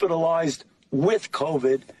 hospitalized with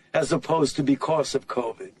COVID as opposed to because of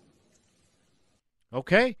COVID.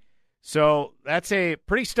 Okay, so that's a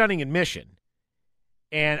pretty stunning admission.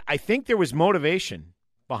 And I think there was motivation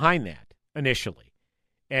behind that initially.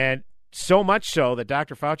 And so much so that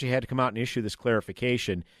Dr. Fauci had to come out and issue this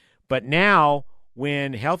clarification. But now,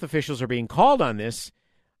 when health officials are being called on this,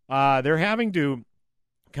 they're having to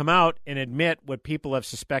come out and admit what people have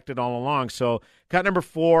suspected all along. So cut number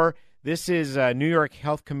 4, this is New York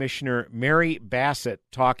Health Commissioner Mary Bassett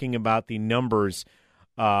talking about the numbers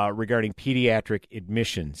regarding pediatric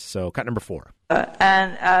admissions. So cut number 4.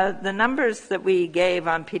 And the numbers that we gave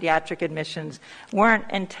on pediatric admissions weren't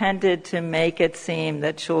intended to make it seem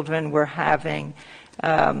that children were having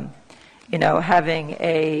having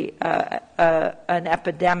an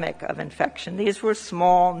epidemic of infection. These were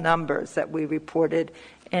small numbers that we reported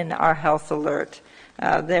in our health alert.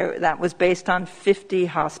 That was based on 50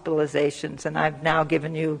 hospitalizations, and I've now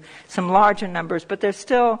given you some larger numbers, but they're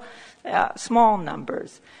still small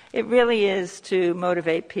numbers. It really is to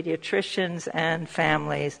motivate pediatricians and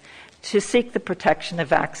families to seek the protection of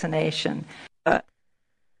vaccination.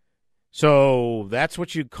 So that's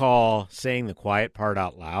what you'd call saying the quiet part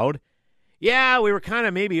out loud. Yeah, we were kind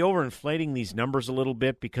of maybe overinflating these numbers a little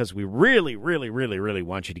bit because we really, really, really, really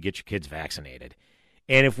want you to get your kids vaccinated.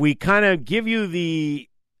 And if we kind of give you the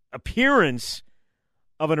appearance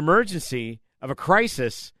of an emergency, of a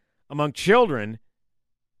crisis among children,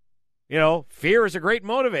 fear is a great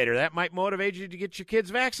motivator. That might motivate you to get your kids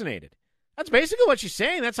vaccinated. That's basically what she's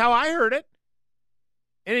saying. That's how I heard it.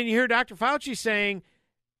 And then you hear Dr. Fauci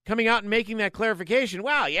coming out and making that clarification.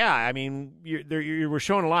 Well, yeah, I mean, you were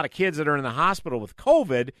showing a lot of kids that are in the hospital with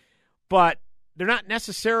COVID, but they're not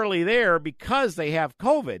necessarily there because they have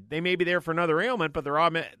COVID. They may be there for another ailment, but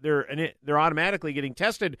they're automatically getting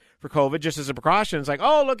tested for COVID just as a precaution. It's like,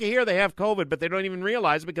 oh, look here, they have COVID, but they don't even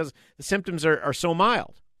realize it because the symptoms are so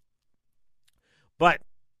mild. But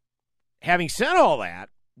having said all that,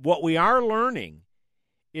 what we are learning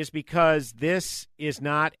is because this is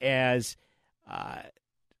not as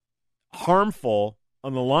harmful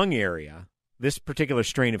on the lung area, this particular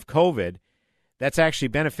strain of COVID, that's actually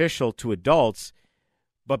beneficial to adults,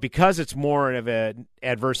 but because it's more of an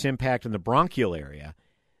adverse impact in the bronchial area,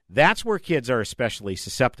 that's where kids are especially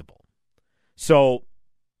susceptible. So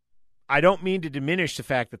I don't mean to diminish the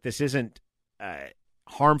fact that this isn't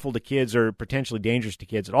harmful to kids or potentially dangerous to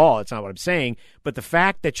kids at all. That's not what I'm saying. But the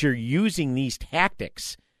fact that you're using these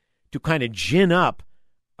tactics to kind of gin up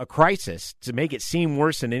a crisis, to make it seem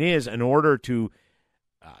worse than it is in order to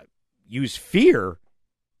use fear,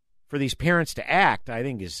 for these parents to act, I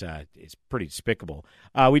think is pretty despicable.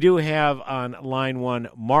 We do have on line one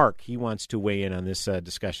Mark. He wants to weigh in on this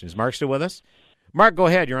discussion. Is Mark still with us? Mark, go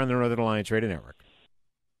ahead. You're on the Northern Alliance Radio Network.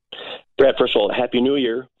 Brad, first of all, Happy New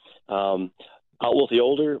Year. Out with the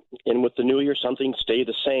older and with the new year, something stayed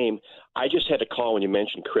the same. I just had to call when you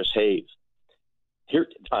mentioned Chris Hayes.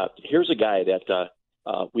 Here's a guy that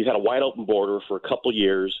we've had a wide open border for a couple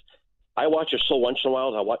years. I watch it so once in a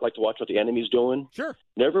while. I like to watch what the enemy's doing. Sure.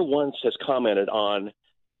 Never once has commented on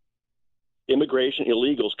immigration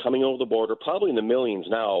illegals coming over the border, probably in the millions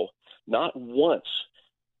now. Not once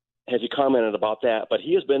has he commented about that, but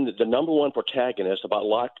he has been the number one protagonist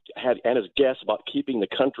about and his guests about keeping the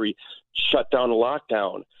country shut down and locked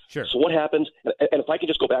down. Sure. So what happens? And if I can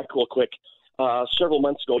just go back real quick, several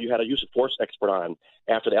months ago you had a use of force expert on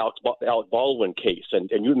after the Alec Baldwin case, and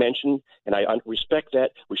you mentioned, and I respect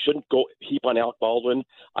that, we shouldn't go heap on Alec Baldwin.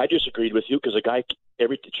 I disagreed with you because the guy,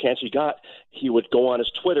 every chance he got, he would go on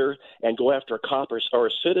his Twitter and go after a cop or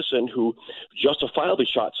a citizen who justifiably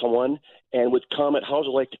shot someone and would comment, how's it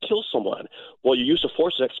like to kill someone? Well, your use of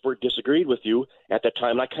force expert disagreed with you at that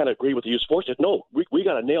time, and I kind of agree with the use of force. Said, no, we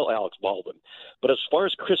got to nail Alex Baldwin. But as far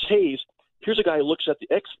as Chris Hayes, here's a guy who looks at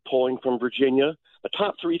the exit polling from Virginia, the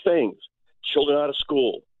top three things: children out of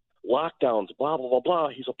school, lockdowns, blah, blah, blah, blah.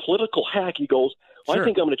 He's a political hack. He goes, well, Sure. I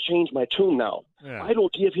think I'm going to change my tune now. Yeah. I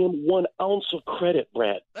don't give him 1 ounce of credit,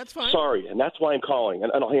 Brad. That's fine. Sorry, and that's why I'm calling,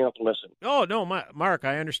 and I'll hang up and listen. Oh, no, Mark,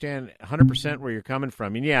 I understand 100% where you're coming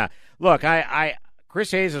from. And, yeah, look,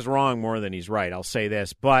 Chris Hayes is wrong more than he's right. I'll say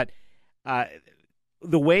this. But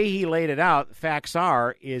the way he laid it out, facts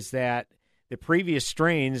is that the previous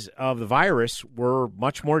strains of the virus were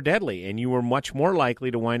much more deadly, and you were much more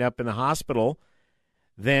likely to wind up in the hospital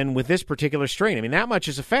than with this particular strain. I mean, that much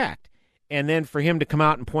is a fact. And then for him to come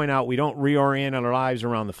out and point out we don't reorient our lives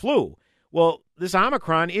around the flu. Well, this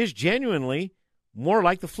Omicron is genuinely more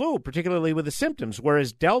like the flu, particularly with the symptoms,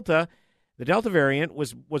 whereas the Delta variant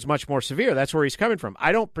was much more severe. That's where he's coming from.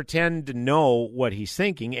 I don't pretend to know what he's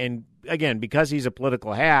thinking. And, again, because he's a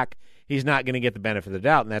political hack, he's not going to get the benefit of the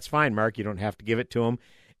doubt, and that's fine, Mark. You don't have to give it to him.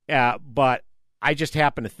 But I just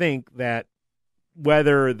happen to think that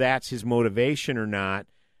whether that's his motivation or not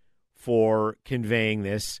for conveying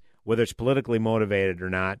this, whether it's politically motivated or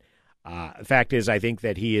not, the fact is I think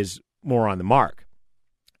that he is more on the mark.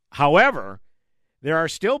 However, there are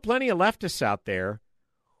still plenty of leftists out there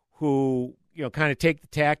who kind of take the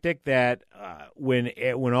tactic that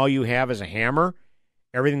when all you have is a hammer,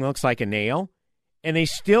 everything looks like a nail. And they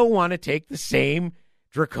still want to take the same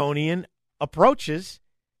draconian approaches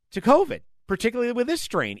to COVID, particularly with this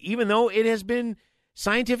strain, even though it has been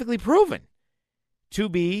scientifically proven to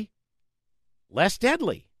be less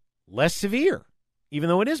deadly, less severe, even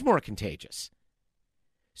though it is more contagious.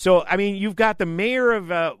 So, I mean, you've got the mayor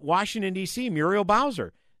of Washington, D.C., Muriel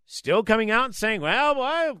Bowser, still coming out and saying,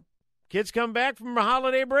 well, kids come back from a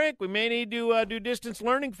holiday break. We may need to do distance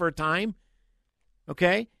learning for a time.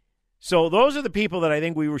 Okay? So those are the people that I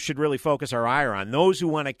think we should really focus our ire on, those who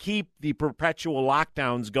want to keep the perpetual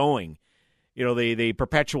lockdowns going, the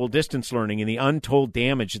perpetual distance learning and the untold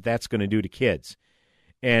damage that's going to do to kids.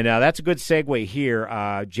 And that's a good segue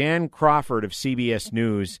here. Jan Crawford of CBS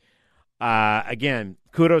News, again,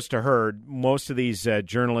 kudos to her. Most of these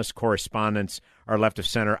journalists, correspondents are left of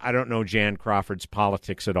center. I don't know Jan Crawford's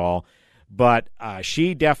politics at all, but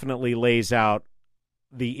she definitely lays out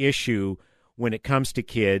the issue when it comes to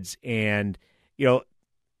kids. And,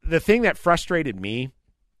 the thing that frustrated me,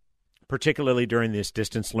 particularly during this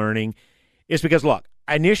distance learning, is because, look,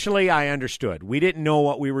 initially I understood. We didn't know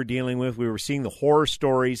what we were dealing with. We were seeing the horror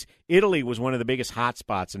stories. Italy was one of the biggest hot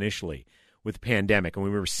spots initially with the pandemic, and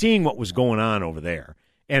we were seeing what was going on over there,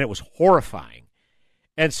 and it was horrifying.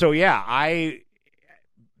 And so,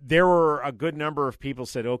 there were a good number of people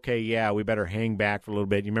said, okay, we better hang back for a little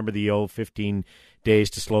bit. You remember the old 15 days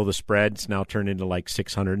to slow the spread? It's now turned into like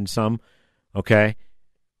 600 and some, okay?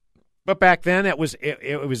 But back then it was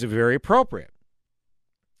very appropriate.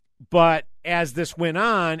 But as this went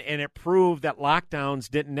on and it proved that lockdowns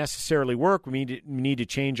didn't necessarily work, we need to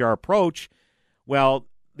change our approach. Well,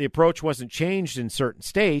 the approach wasn't changed in certain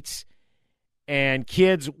states, and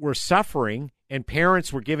kids were suffering, and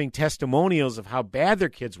parents were giving testimonials of how bad their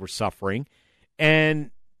kids were suffering,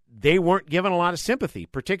 and they weren't given a lot of sympathy,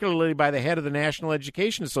 particularly by the head of the National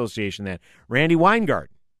Education Association, that Randy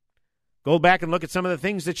Weingarten. Go back and look at some of the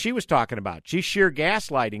things that she was talking about. She's sheer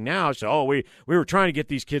gaslighting now. So, we were trying to get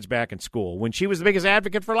these kids back in school, when she was the biggest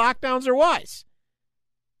advocate for lockdowns there was.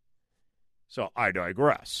 So I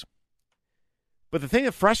digress. But the thing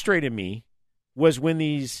that frustrated me was when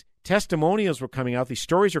these testimonials were coming out, these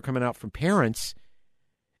stories were coming out from parents,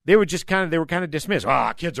 they were kind of dismissed.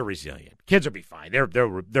 Kids are resilient. Kids will be fine. They're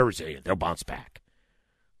resilient. They'll bounce back.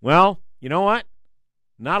 Well, you know what?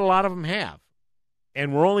 Not a lot of them have.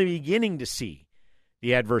 And we're only beginning to see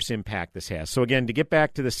the adverse impact this has. So, again, to get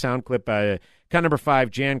back to the sound clip, cut number 5,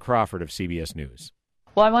 Jan Crawford of CBS News.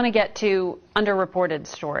 Well, I want to get to underreported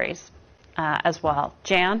stories as well.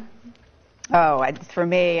 Jan? For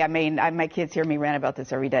me, I mean, my kids hear me rant about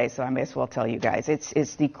this every day, so I may as well tell you guys.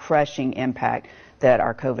 It's the crushing impact that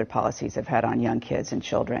our COVID policies have had on young kids and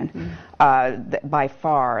children. By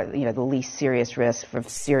far, the least serious risk for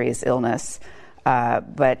serious illness.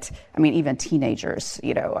 But, I mean, even teenagers,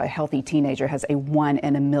 a healthy teenager has a 1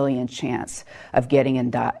 in a million chance of getting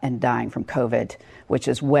and dying from COVID, which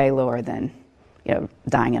is way lower than,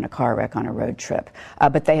 dying in a car wreck on a road trip.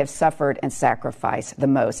 But they have suffered and sacrificed the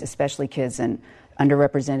most, especially kids in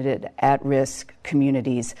underrepresented, at-risk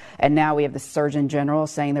communities. And now we have the Surgeon General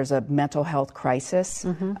saying there's a mental health crisis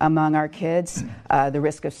among our kids. The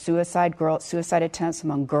risk of suicide attempts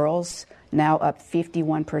among girls now up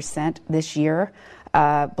 51% this year.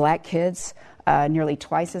 Black kids nearly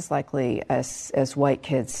twice as likely as white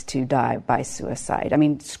kids to die by suicide. I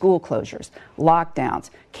mean, school closures, lockdowns,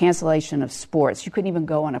 cancellation of sports. You couldn't even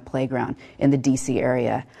go on a playground in the D.C.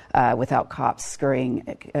 area without cops shooing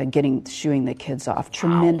the kids off.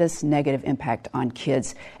 Tremendous negative impact on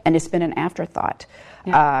kids, and it's been an afterthought.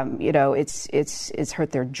 Yeah. It's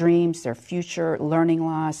hurt their dreams, their future, learning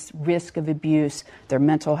loss, risk of abuse, their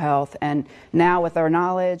mental health, and now with our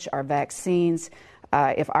knowledge, our vaccines,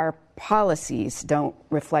 if our policies don't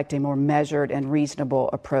reflect a more measured and reasonable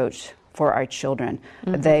approach for our children,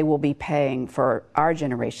 they will be paying for our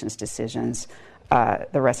generation's decisions the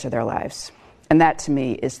rest of their lives. And that, to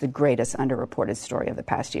me, is the greatest underreported story of the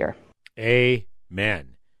past year.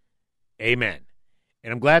 Amen. And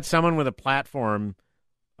I'm glad someone with a platform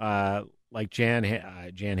like Jan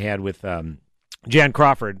had with Jan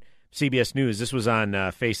Crawford, CBS News. This was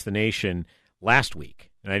on Face the Nation last week.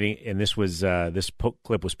 And this was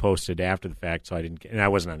clip was posted after the fact, so I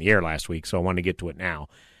wasn't on the air last week, so I wanted to get to it now.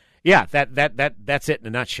 Yeah, that's it in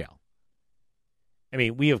a nutshell. I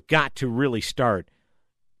mean, we have got to really start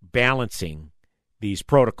balancing these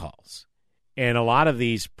protocols, and a lot of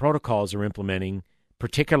these protocols are implementing,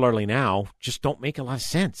 particularly now, just don't make a lot of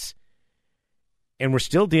sense. And we're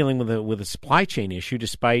still dealing with a supply chain issue,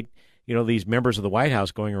 despite these members of the White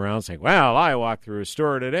House going around saying, well, I walked through a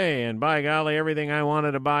store today and by golly, everything I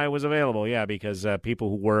wanted to buy was available. Yeah, because people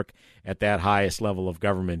who work at that highest level of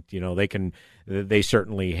government, they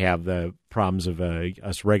certainly have the problems of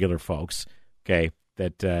us regular folks, okay,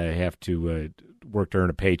 that have to work to earn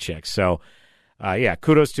a paycheck. So,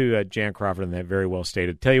 kudos to Jan Crawford on that, very well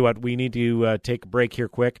stated. Tell you what, we need to take a break here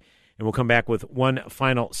quick. And we'll come back with one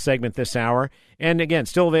final segment this hour. And again,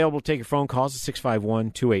 still available to take your phone calls at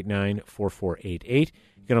 651-289-4488. You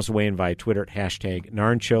can also weigh in via Twitter at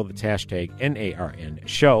 #NARN Show. That's #NARN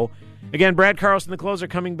Show. Again, Brad Carlson, the closer,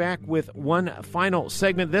 coming back with one final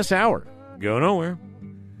segment this hour. Go nowhere.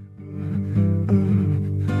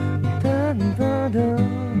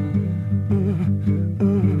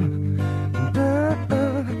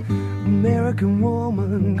 American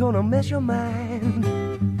woman, gonna mess your mind.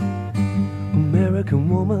 American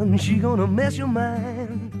woman, she gonna mess your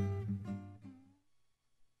mind.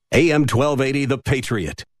 AM 1280, The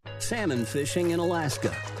Patriot. Salmon fishing in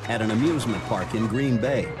Alaska, at an amusement park in Green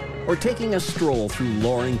Bay, or taking a stroll through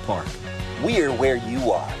Loring Park. We're where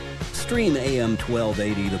you are. Stream AM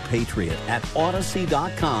 1280, The Patriot at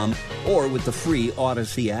Odyssey.com or with the free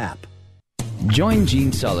Odyssey app. Join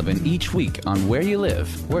Gene Sullivan each week on Where You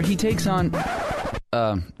Live, where he takes on...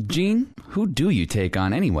 Gene, who do you take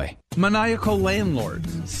on anyway? Maniacal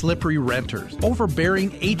landlords, slippery renters,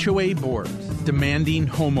 overbearing HOA boards, demanding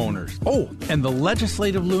homeowners. Oh, and the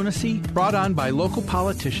legislative lunacy brought on by local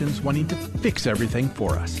politicians wanting to fix everything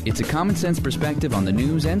for us. It's a common sense perspective on the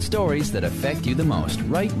news and stories that affect you the most,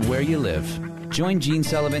 right where you live. Join Gene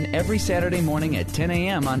Sullivan every Saturday morning at 10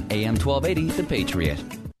 a.m. on AM 1280, The Patriot.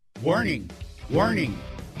 Warning, warning,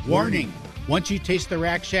 warning. Once you taste the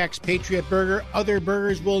Rack Shack's Patriot Burger, other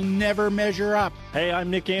burgers will never measure up. Hey, I'm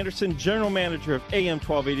Nick Anderson, General Manager of AM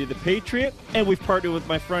 1280 The Patriot, and we've partnered with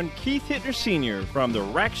my friend Keith Hittner Sr. from the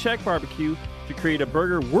Rack Shack Barbecue to create a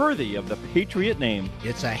burger worthy of the Patriot name.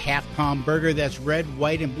 It's a half-pound burger that's red,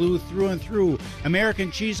 white, and blue through and through,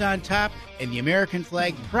 American cheese on top, and the American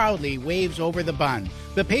flag proudly waves over the bun.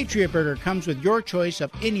 The Patriot Burger comes with your choice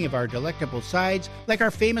of any of our delectable sides, like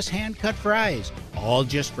our famous hand-cut fries, all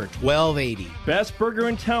just for $12.80. Best burger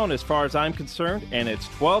in town as far as I'm concerned, and it's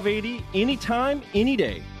 $12.80 anytime, any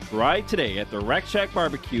day. Try today at the Rack Shack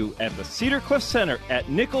Barbecue at the Cedar Cliff Center at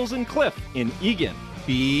Nichols and Cliff in Eagan.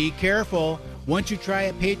 Be careful. Once you try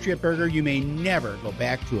a Patriot Burger, you may never go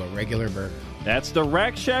back to a regular burger. That's the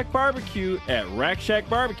Rack Shack Barbecue at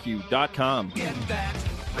RackShackBarbecue.com. Get that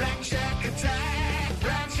Rack Shack attack,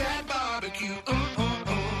 Rack Shack Barbecue. Yeah.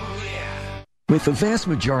 With the vast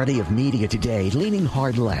majority of media today leaning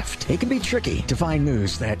hard left, it can be tricky to find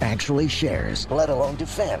news that actually shares, let alone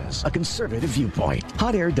defends, a conservative viewpoint.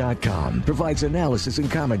 HotAir.com provides analysis and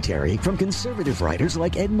commentary from conservative writers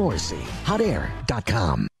like Ed Morrissey.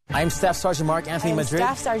 HotAir.com. I'm Staff Sergeant Mark Anthony Madrid.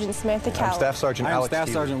 Staff Sergeant Samantha Cowell. I'm Staff Sergeant Alex Staff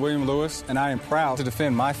Stevens. Sergeant William Lewis, and I am proud to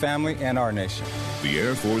defend my family and our nation. The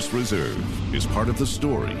Air Force Reserve is part of the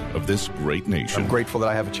story of this great nation. I'm grateful that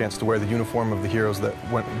I have a chance to wear the uniform of the heroes that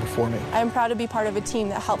went before me. I am proud to be part of a team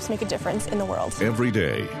that helps make a difference in the world. Every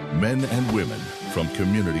day, men and women from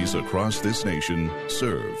communities across this nation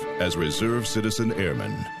serve as Reserve Citizen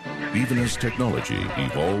Airmen. Even as technology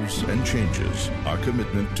evolves and changes, our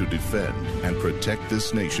commitment to defend and protect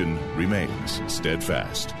this nation remains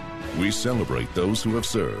steadfast. We celebrate those who have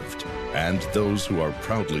served and those who are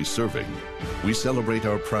proudly serving. We celebrate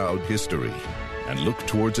our proud history and look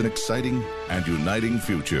towards an exciting and uniting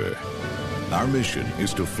future. Our mission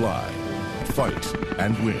is to fly, fight,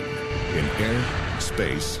 and win in air,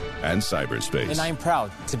 space, and cyberspace. And I am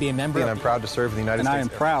proud to be a member. And I'm proud to serve in the United States. And I am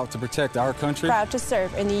proud to protect our country. Proud to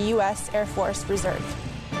serve in the U.S. Air Force Reserve.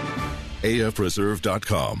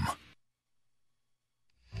 AFReserve.com.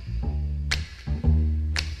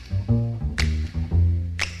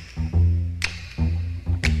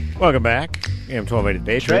 Welcome back. AM 1280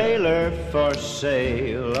 Patriot. Trailer for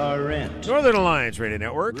sale or rent. Northern Alliance Radio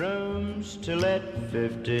Network. Rooms to let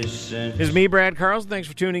 50 cents. This is me, Brad Carlson. Thanks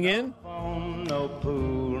for tuning in. No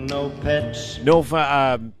pool, no pets.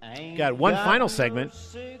 Got one final segment.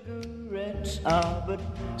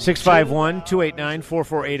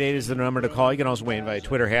 651-289-4488 is the number to call. You can also weigh in via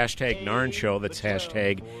Twitter, hashtag NARN Show. That's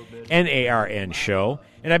hashtag NARN Show.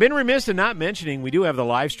 And I've been remiss in not mentioning we do have the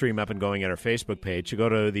live stream up and going at our Facebook page. So go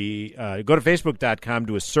to Facebook.com,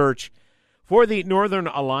 do a search for the Northern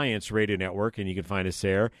Alliance Radio Network, and you can find us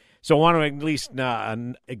there. So I want to at least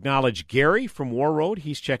acknowledge Gary from War Road.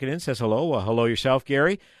 He's checking in, says hello. Hello yourself,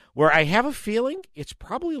 Gary. Where I have a feeling it's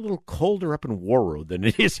probably a little colder up in War Road than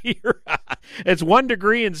it is here. It's 1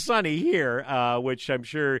 degree and sunny here, which I'm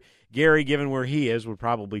sure Gary, given where he is, would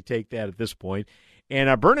probably take that at this point.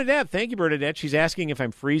 And Bernadette, thank you, Bernadette. She's asking if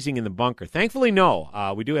I'm freezing in the bunker. Thankfully,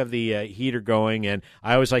 no. We do have the heater going, and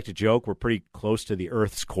I always like to joke we're pretty close to the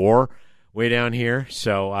Earth's core way down here,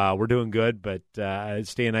 so we're doing good, but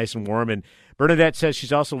staying nice and warm. And Bernadette says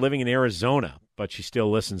she's also living in Arizona, but she still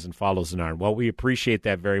listens and follows the NARN. Well, we appreciate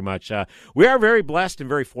that very much. We are very blessed and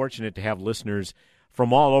very fortunate to have listeners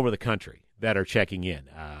from all over the country that are checking in.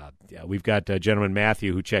 We've got gentleman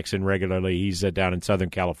Matthew who checks in regularly. He's down in Southern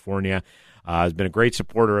California. Has been a great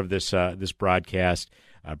supporter of this broadcast.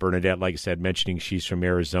 Bernadette, like I said, mentioning she's from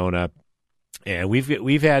Arizona, and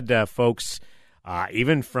we've had folks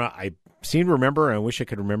even from I seem to remember. I wish I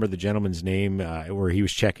could remember the gentleman's name where he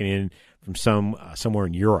was checking in from somewhere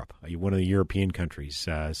in Europe, one of the European countries,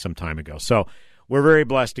 some time ago. So we're very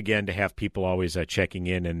blessed again to have people always checking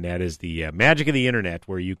in, and that is the magic of the internet,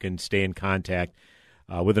 where you can stay in contact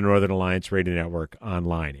with the Northern Alliance Radio Network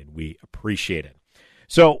online, and we appreciate it.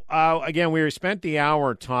 So, again, we spent the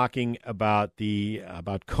hour talking about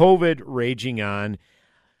about COVID raging on.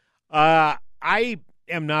 I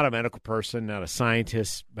am not a medical person, not a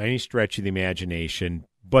scientist by any stretch of the imagination,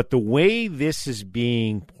 but the way this is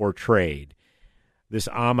being portrayed, this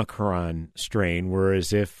Omicron strain,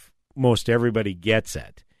 whereas if most everybody gets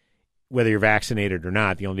it, whether you're vaccinated or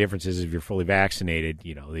not, the only difference is if you're fully vaccinated,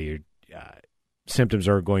 the symptoms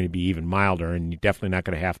are going to be even milder, and you're definitely not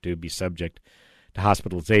going to have to be subject to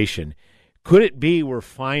hospitalization. Could it be we're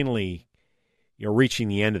finally reaching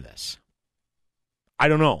the end of this? I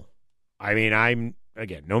don't know. I mean, I'm,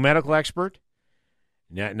 again, no medical expert,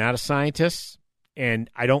 not a scientist, and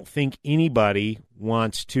I don't think anybody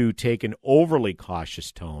wants to take an overly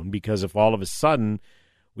cautious tone, because if all of a sudden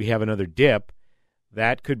we have another dip,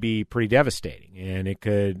 that could be pretty devastating. And it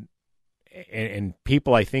could, and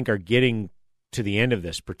people, I think, are getting to the end of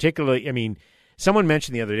this, particularly, I mean, someone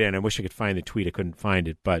mentioned the other day, and I wish I could find the tweet. I couldn't find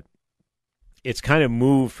it, but it's kind of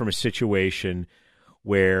moved from a situation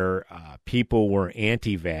where people were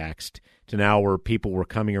anti-vaxxed to now where people were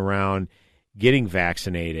coming around getting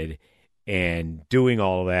vaccinated and doing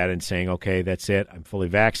all of that and saying, okay, that's it. I'm fully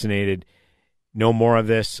vaccinated. No more of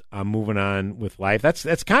this. I'm moving on with life.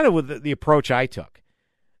 That's kind of the approach I took.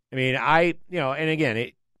 I mean, and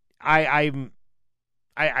again, I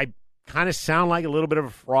kind of sound like a little bit of a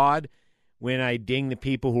fraud when I ding the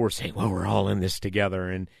people who are saying, well, we're all in this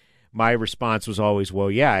together. my response was always, well,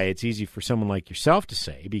 yeah, it's easy for someone like yourself to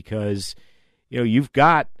say because, you've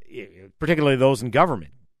got, particularly those in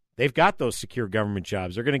government, they've got those secure government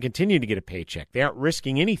jobs. They're going to continue to get a paycheck. They aren't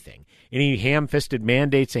risking anything. Any ham-fisted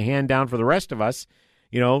mandates to hand down for the rest of us,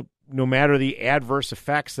 no matter the adverse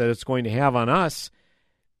effects that it's going to have on us,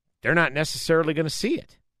 they're not necessarily going to see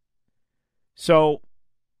it. So,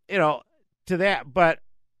 to that, but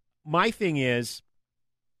my thing is,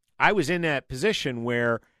 I was in that position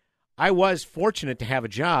where I was fortunate to have a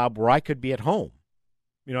job where I could be at home.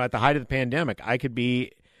 At the height of the pandemic, I could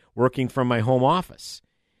be working from my home office.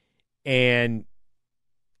 And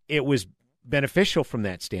it was beneficial from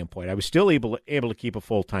that standpoint. I was still able to keep a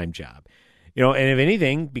full-time job. And if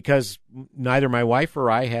anything, because neither my wife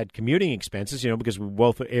or I had commuting expenses, because we were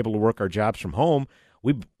both able to work our jobs from home,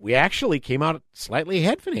 we actually came out slightly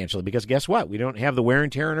ahead financially because guess what? We don't have the wear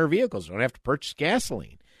and tear in our vehicles. We don't have to purchase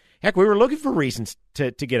gasoline. Heck, we were looking for reasons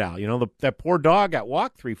to get out. That poor dog got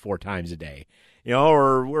walked 3-4 times a day,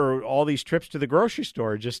 or all these trips to the grocery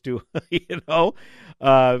store just to, figure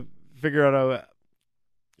out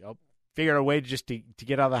a way just to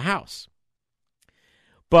get out of the house.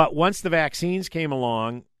 But once the vaccines came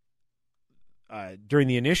along during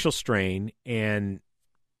the initial strain and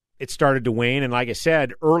it started to wane, and like I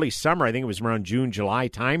said, early summer, I think it was around June, July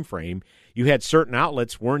timeframe, you had certain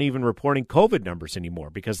outlets weren't even reporting COVID numbers anymore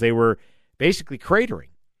because they were basically cratering.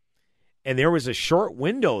 And there was a short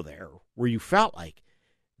window there where you felt like,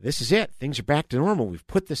 this is it. Things are back to normal. We've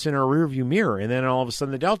put this in our rearview mirror. And then all of a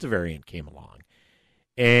sudden the Delta variant came along.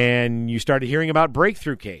 And you started hearing about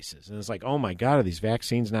breakthrough cases. And it's like, oh, my God, are these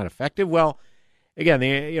vaccines not effective? Well, again,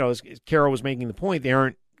 as Carol was making the point, they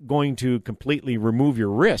aren't going to completely remove your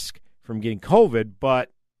risk from getting COVID,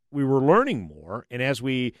 but we were learning more. And as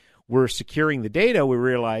we were securing the data, we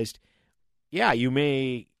realized, yeah, you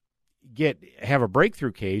may have a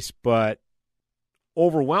breakthrough case, but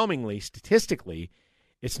overwhelmingly, statistically,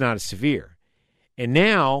 it's not as severe. And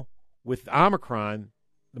now, with Omicron,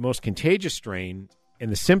 the most contagious strain,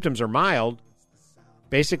 and the symptoms are mild,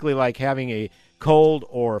 basically like having a cold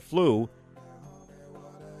or a flu,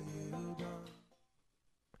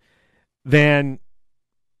 then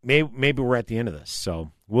maybe we're at the end of this.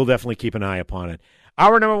 So we'll definitely keep an eye upon it.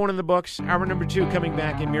 Hour number 1 in the books. Hour number 2 coming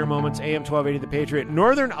back in mere moments. AM 1280 The Patriot.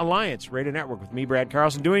 Northern Alliance Radio Network with me, Brad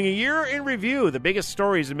Carlson, doing a year in review. The biggest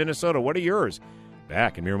stories in Minnesota. What are yours?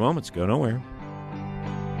 Back in mere moments. Go nowhere.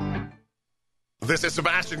 This is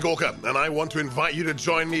Sebastian Gorka, and I want to invite you to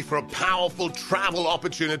join me for a powerful travel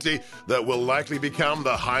opportunity that will likely become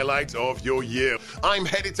the highlight of your year. I'm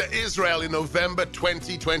headed to Israel in November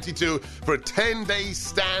 2022 for a 10-day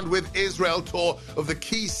Stand with Israel tour of the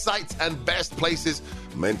key sites and best places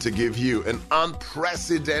meant to give you an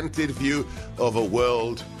unprecedented view of a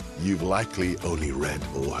world you've likely only read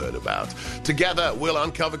or heard about. Together, we'll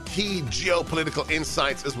uncover key geopolitical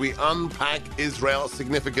insights as we unpack Israel's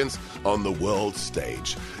significance on the world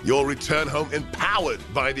stage. You'll return home empowered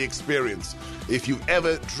by the experience. If you've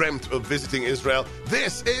ever dreamt of visiting Israel,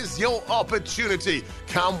 this is your opportunity.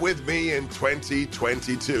 Come with me in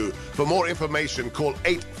 2022. For more information, call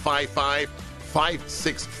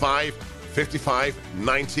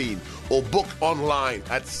 855-565-5519 or book online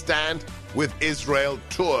at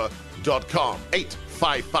standwithisraeltour.com.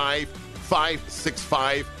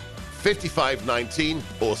 855-565-5519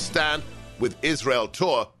 or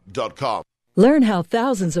standwithisraeltour.com. Learn how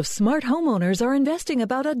thousands of smart homeowners are investing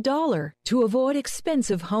about $1 to avoid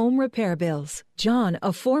expensive home repair bills. John,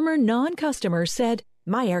 a former non-customer, said,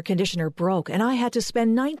 "My air conditioner broke and I had to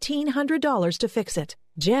spend $1,900 to fix it."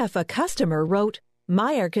 Jeff, a customer, wrote,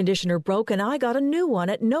 "My air conditioner broke and I got a new one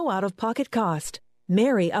at no out-of-pocket cost."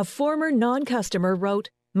 Mary, a former non-customer, wrote,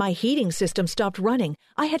 "My heating system stopped running.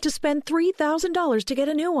 I had to spend $3,000 to get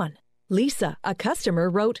a new one." Lisa, a customer,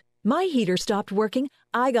 wrote, "My heater stopped working.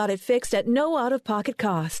 I got it fixed at no out-of-pocket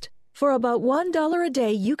cost." For about $1 a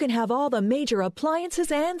day, you can have all the major appliances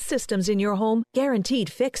and systems in your home guaranteed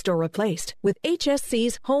fixed or replaced with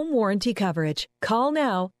HSC's home warranty coverage. Call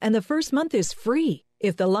now, and the first month is free.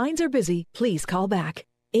 If the lines are busy, please call back.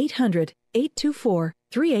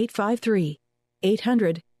 800-824-3853.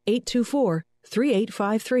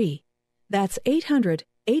 800-824-3853. That's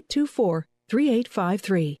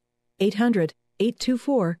 800-824-3853.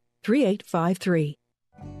 800-824-3853.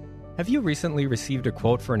 Have you recently received a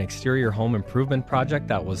quote for an exterior home improvement project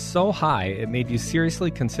that was so high it made you seriously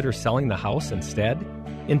consider selling the house instead?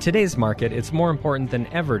 In today's market, it's more important than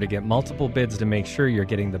ever to get multiple bids to make sure you're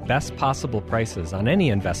getting the best possible prices on any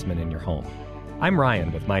investment in your home. I'm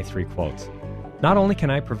Ryan with my 3 quotes. Not only can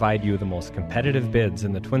I provide you the most competitive bids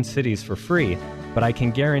in the Twin Cities for free, but I can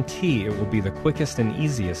guarantee it will be the quickest and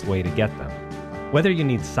easiest way to get them. Whether you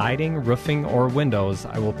need siding, roofing, or windows,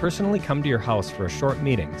 I will personally come to your house for a short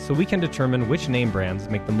meeting so we can determine which name brands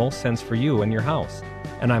make the most sense for you and your house.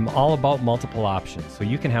 And I'm all about multiple options, so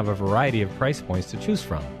you can have a variety of price points to choose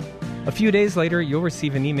from. A few days later, you'll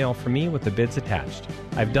receive an email from me with the bids attached.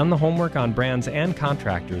 I've done the homework on brands and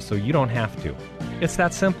contractors, so you don't have to. It's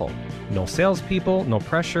that simple. No salespeople, no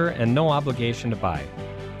pressure, and no obligation to buy.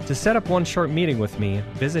 To set up one short meeting with me,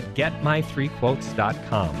 visit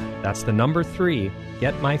getmy3quotes.com. That's the number 3,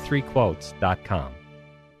 getmy3quotes.com.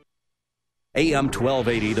 AM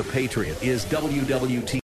 1280, The Patriot, is WWT.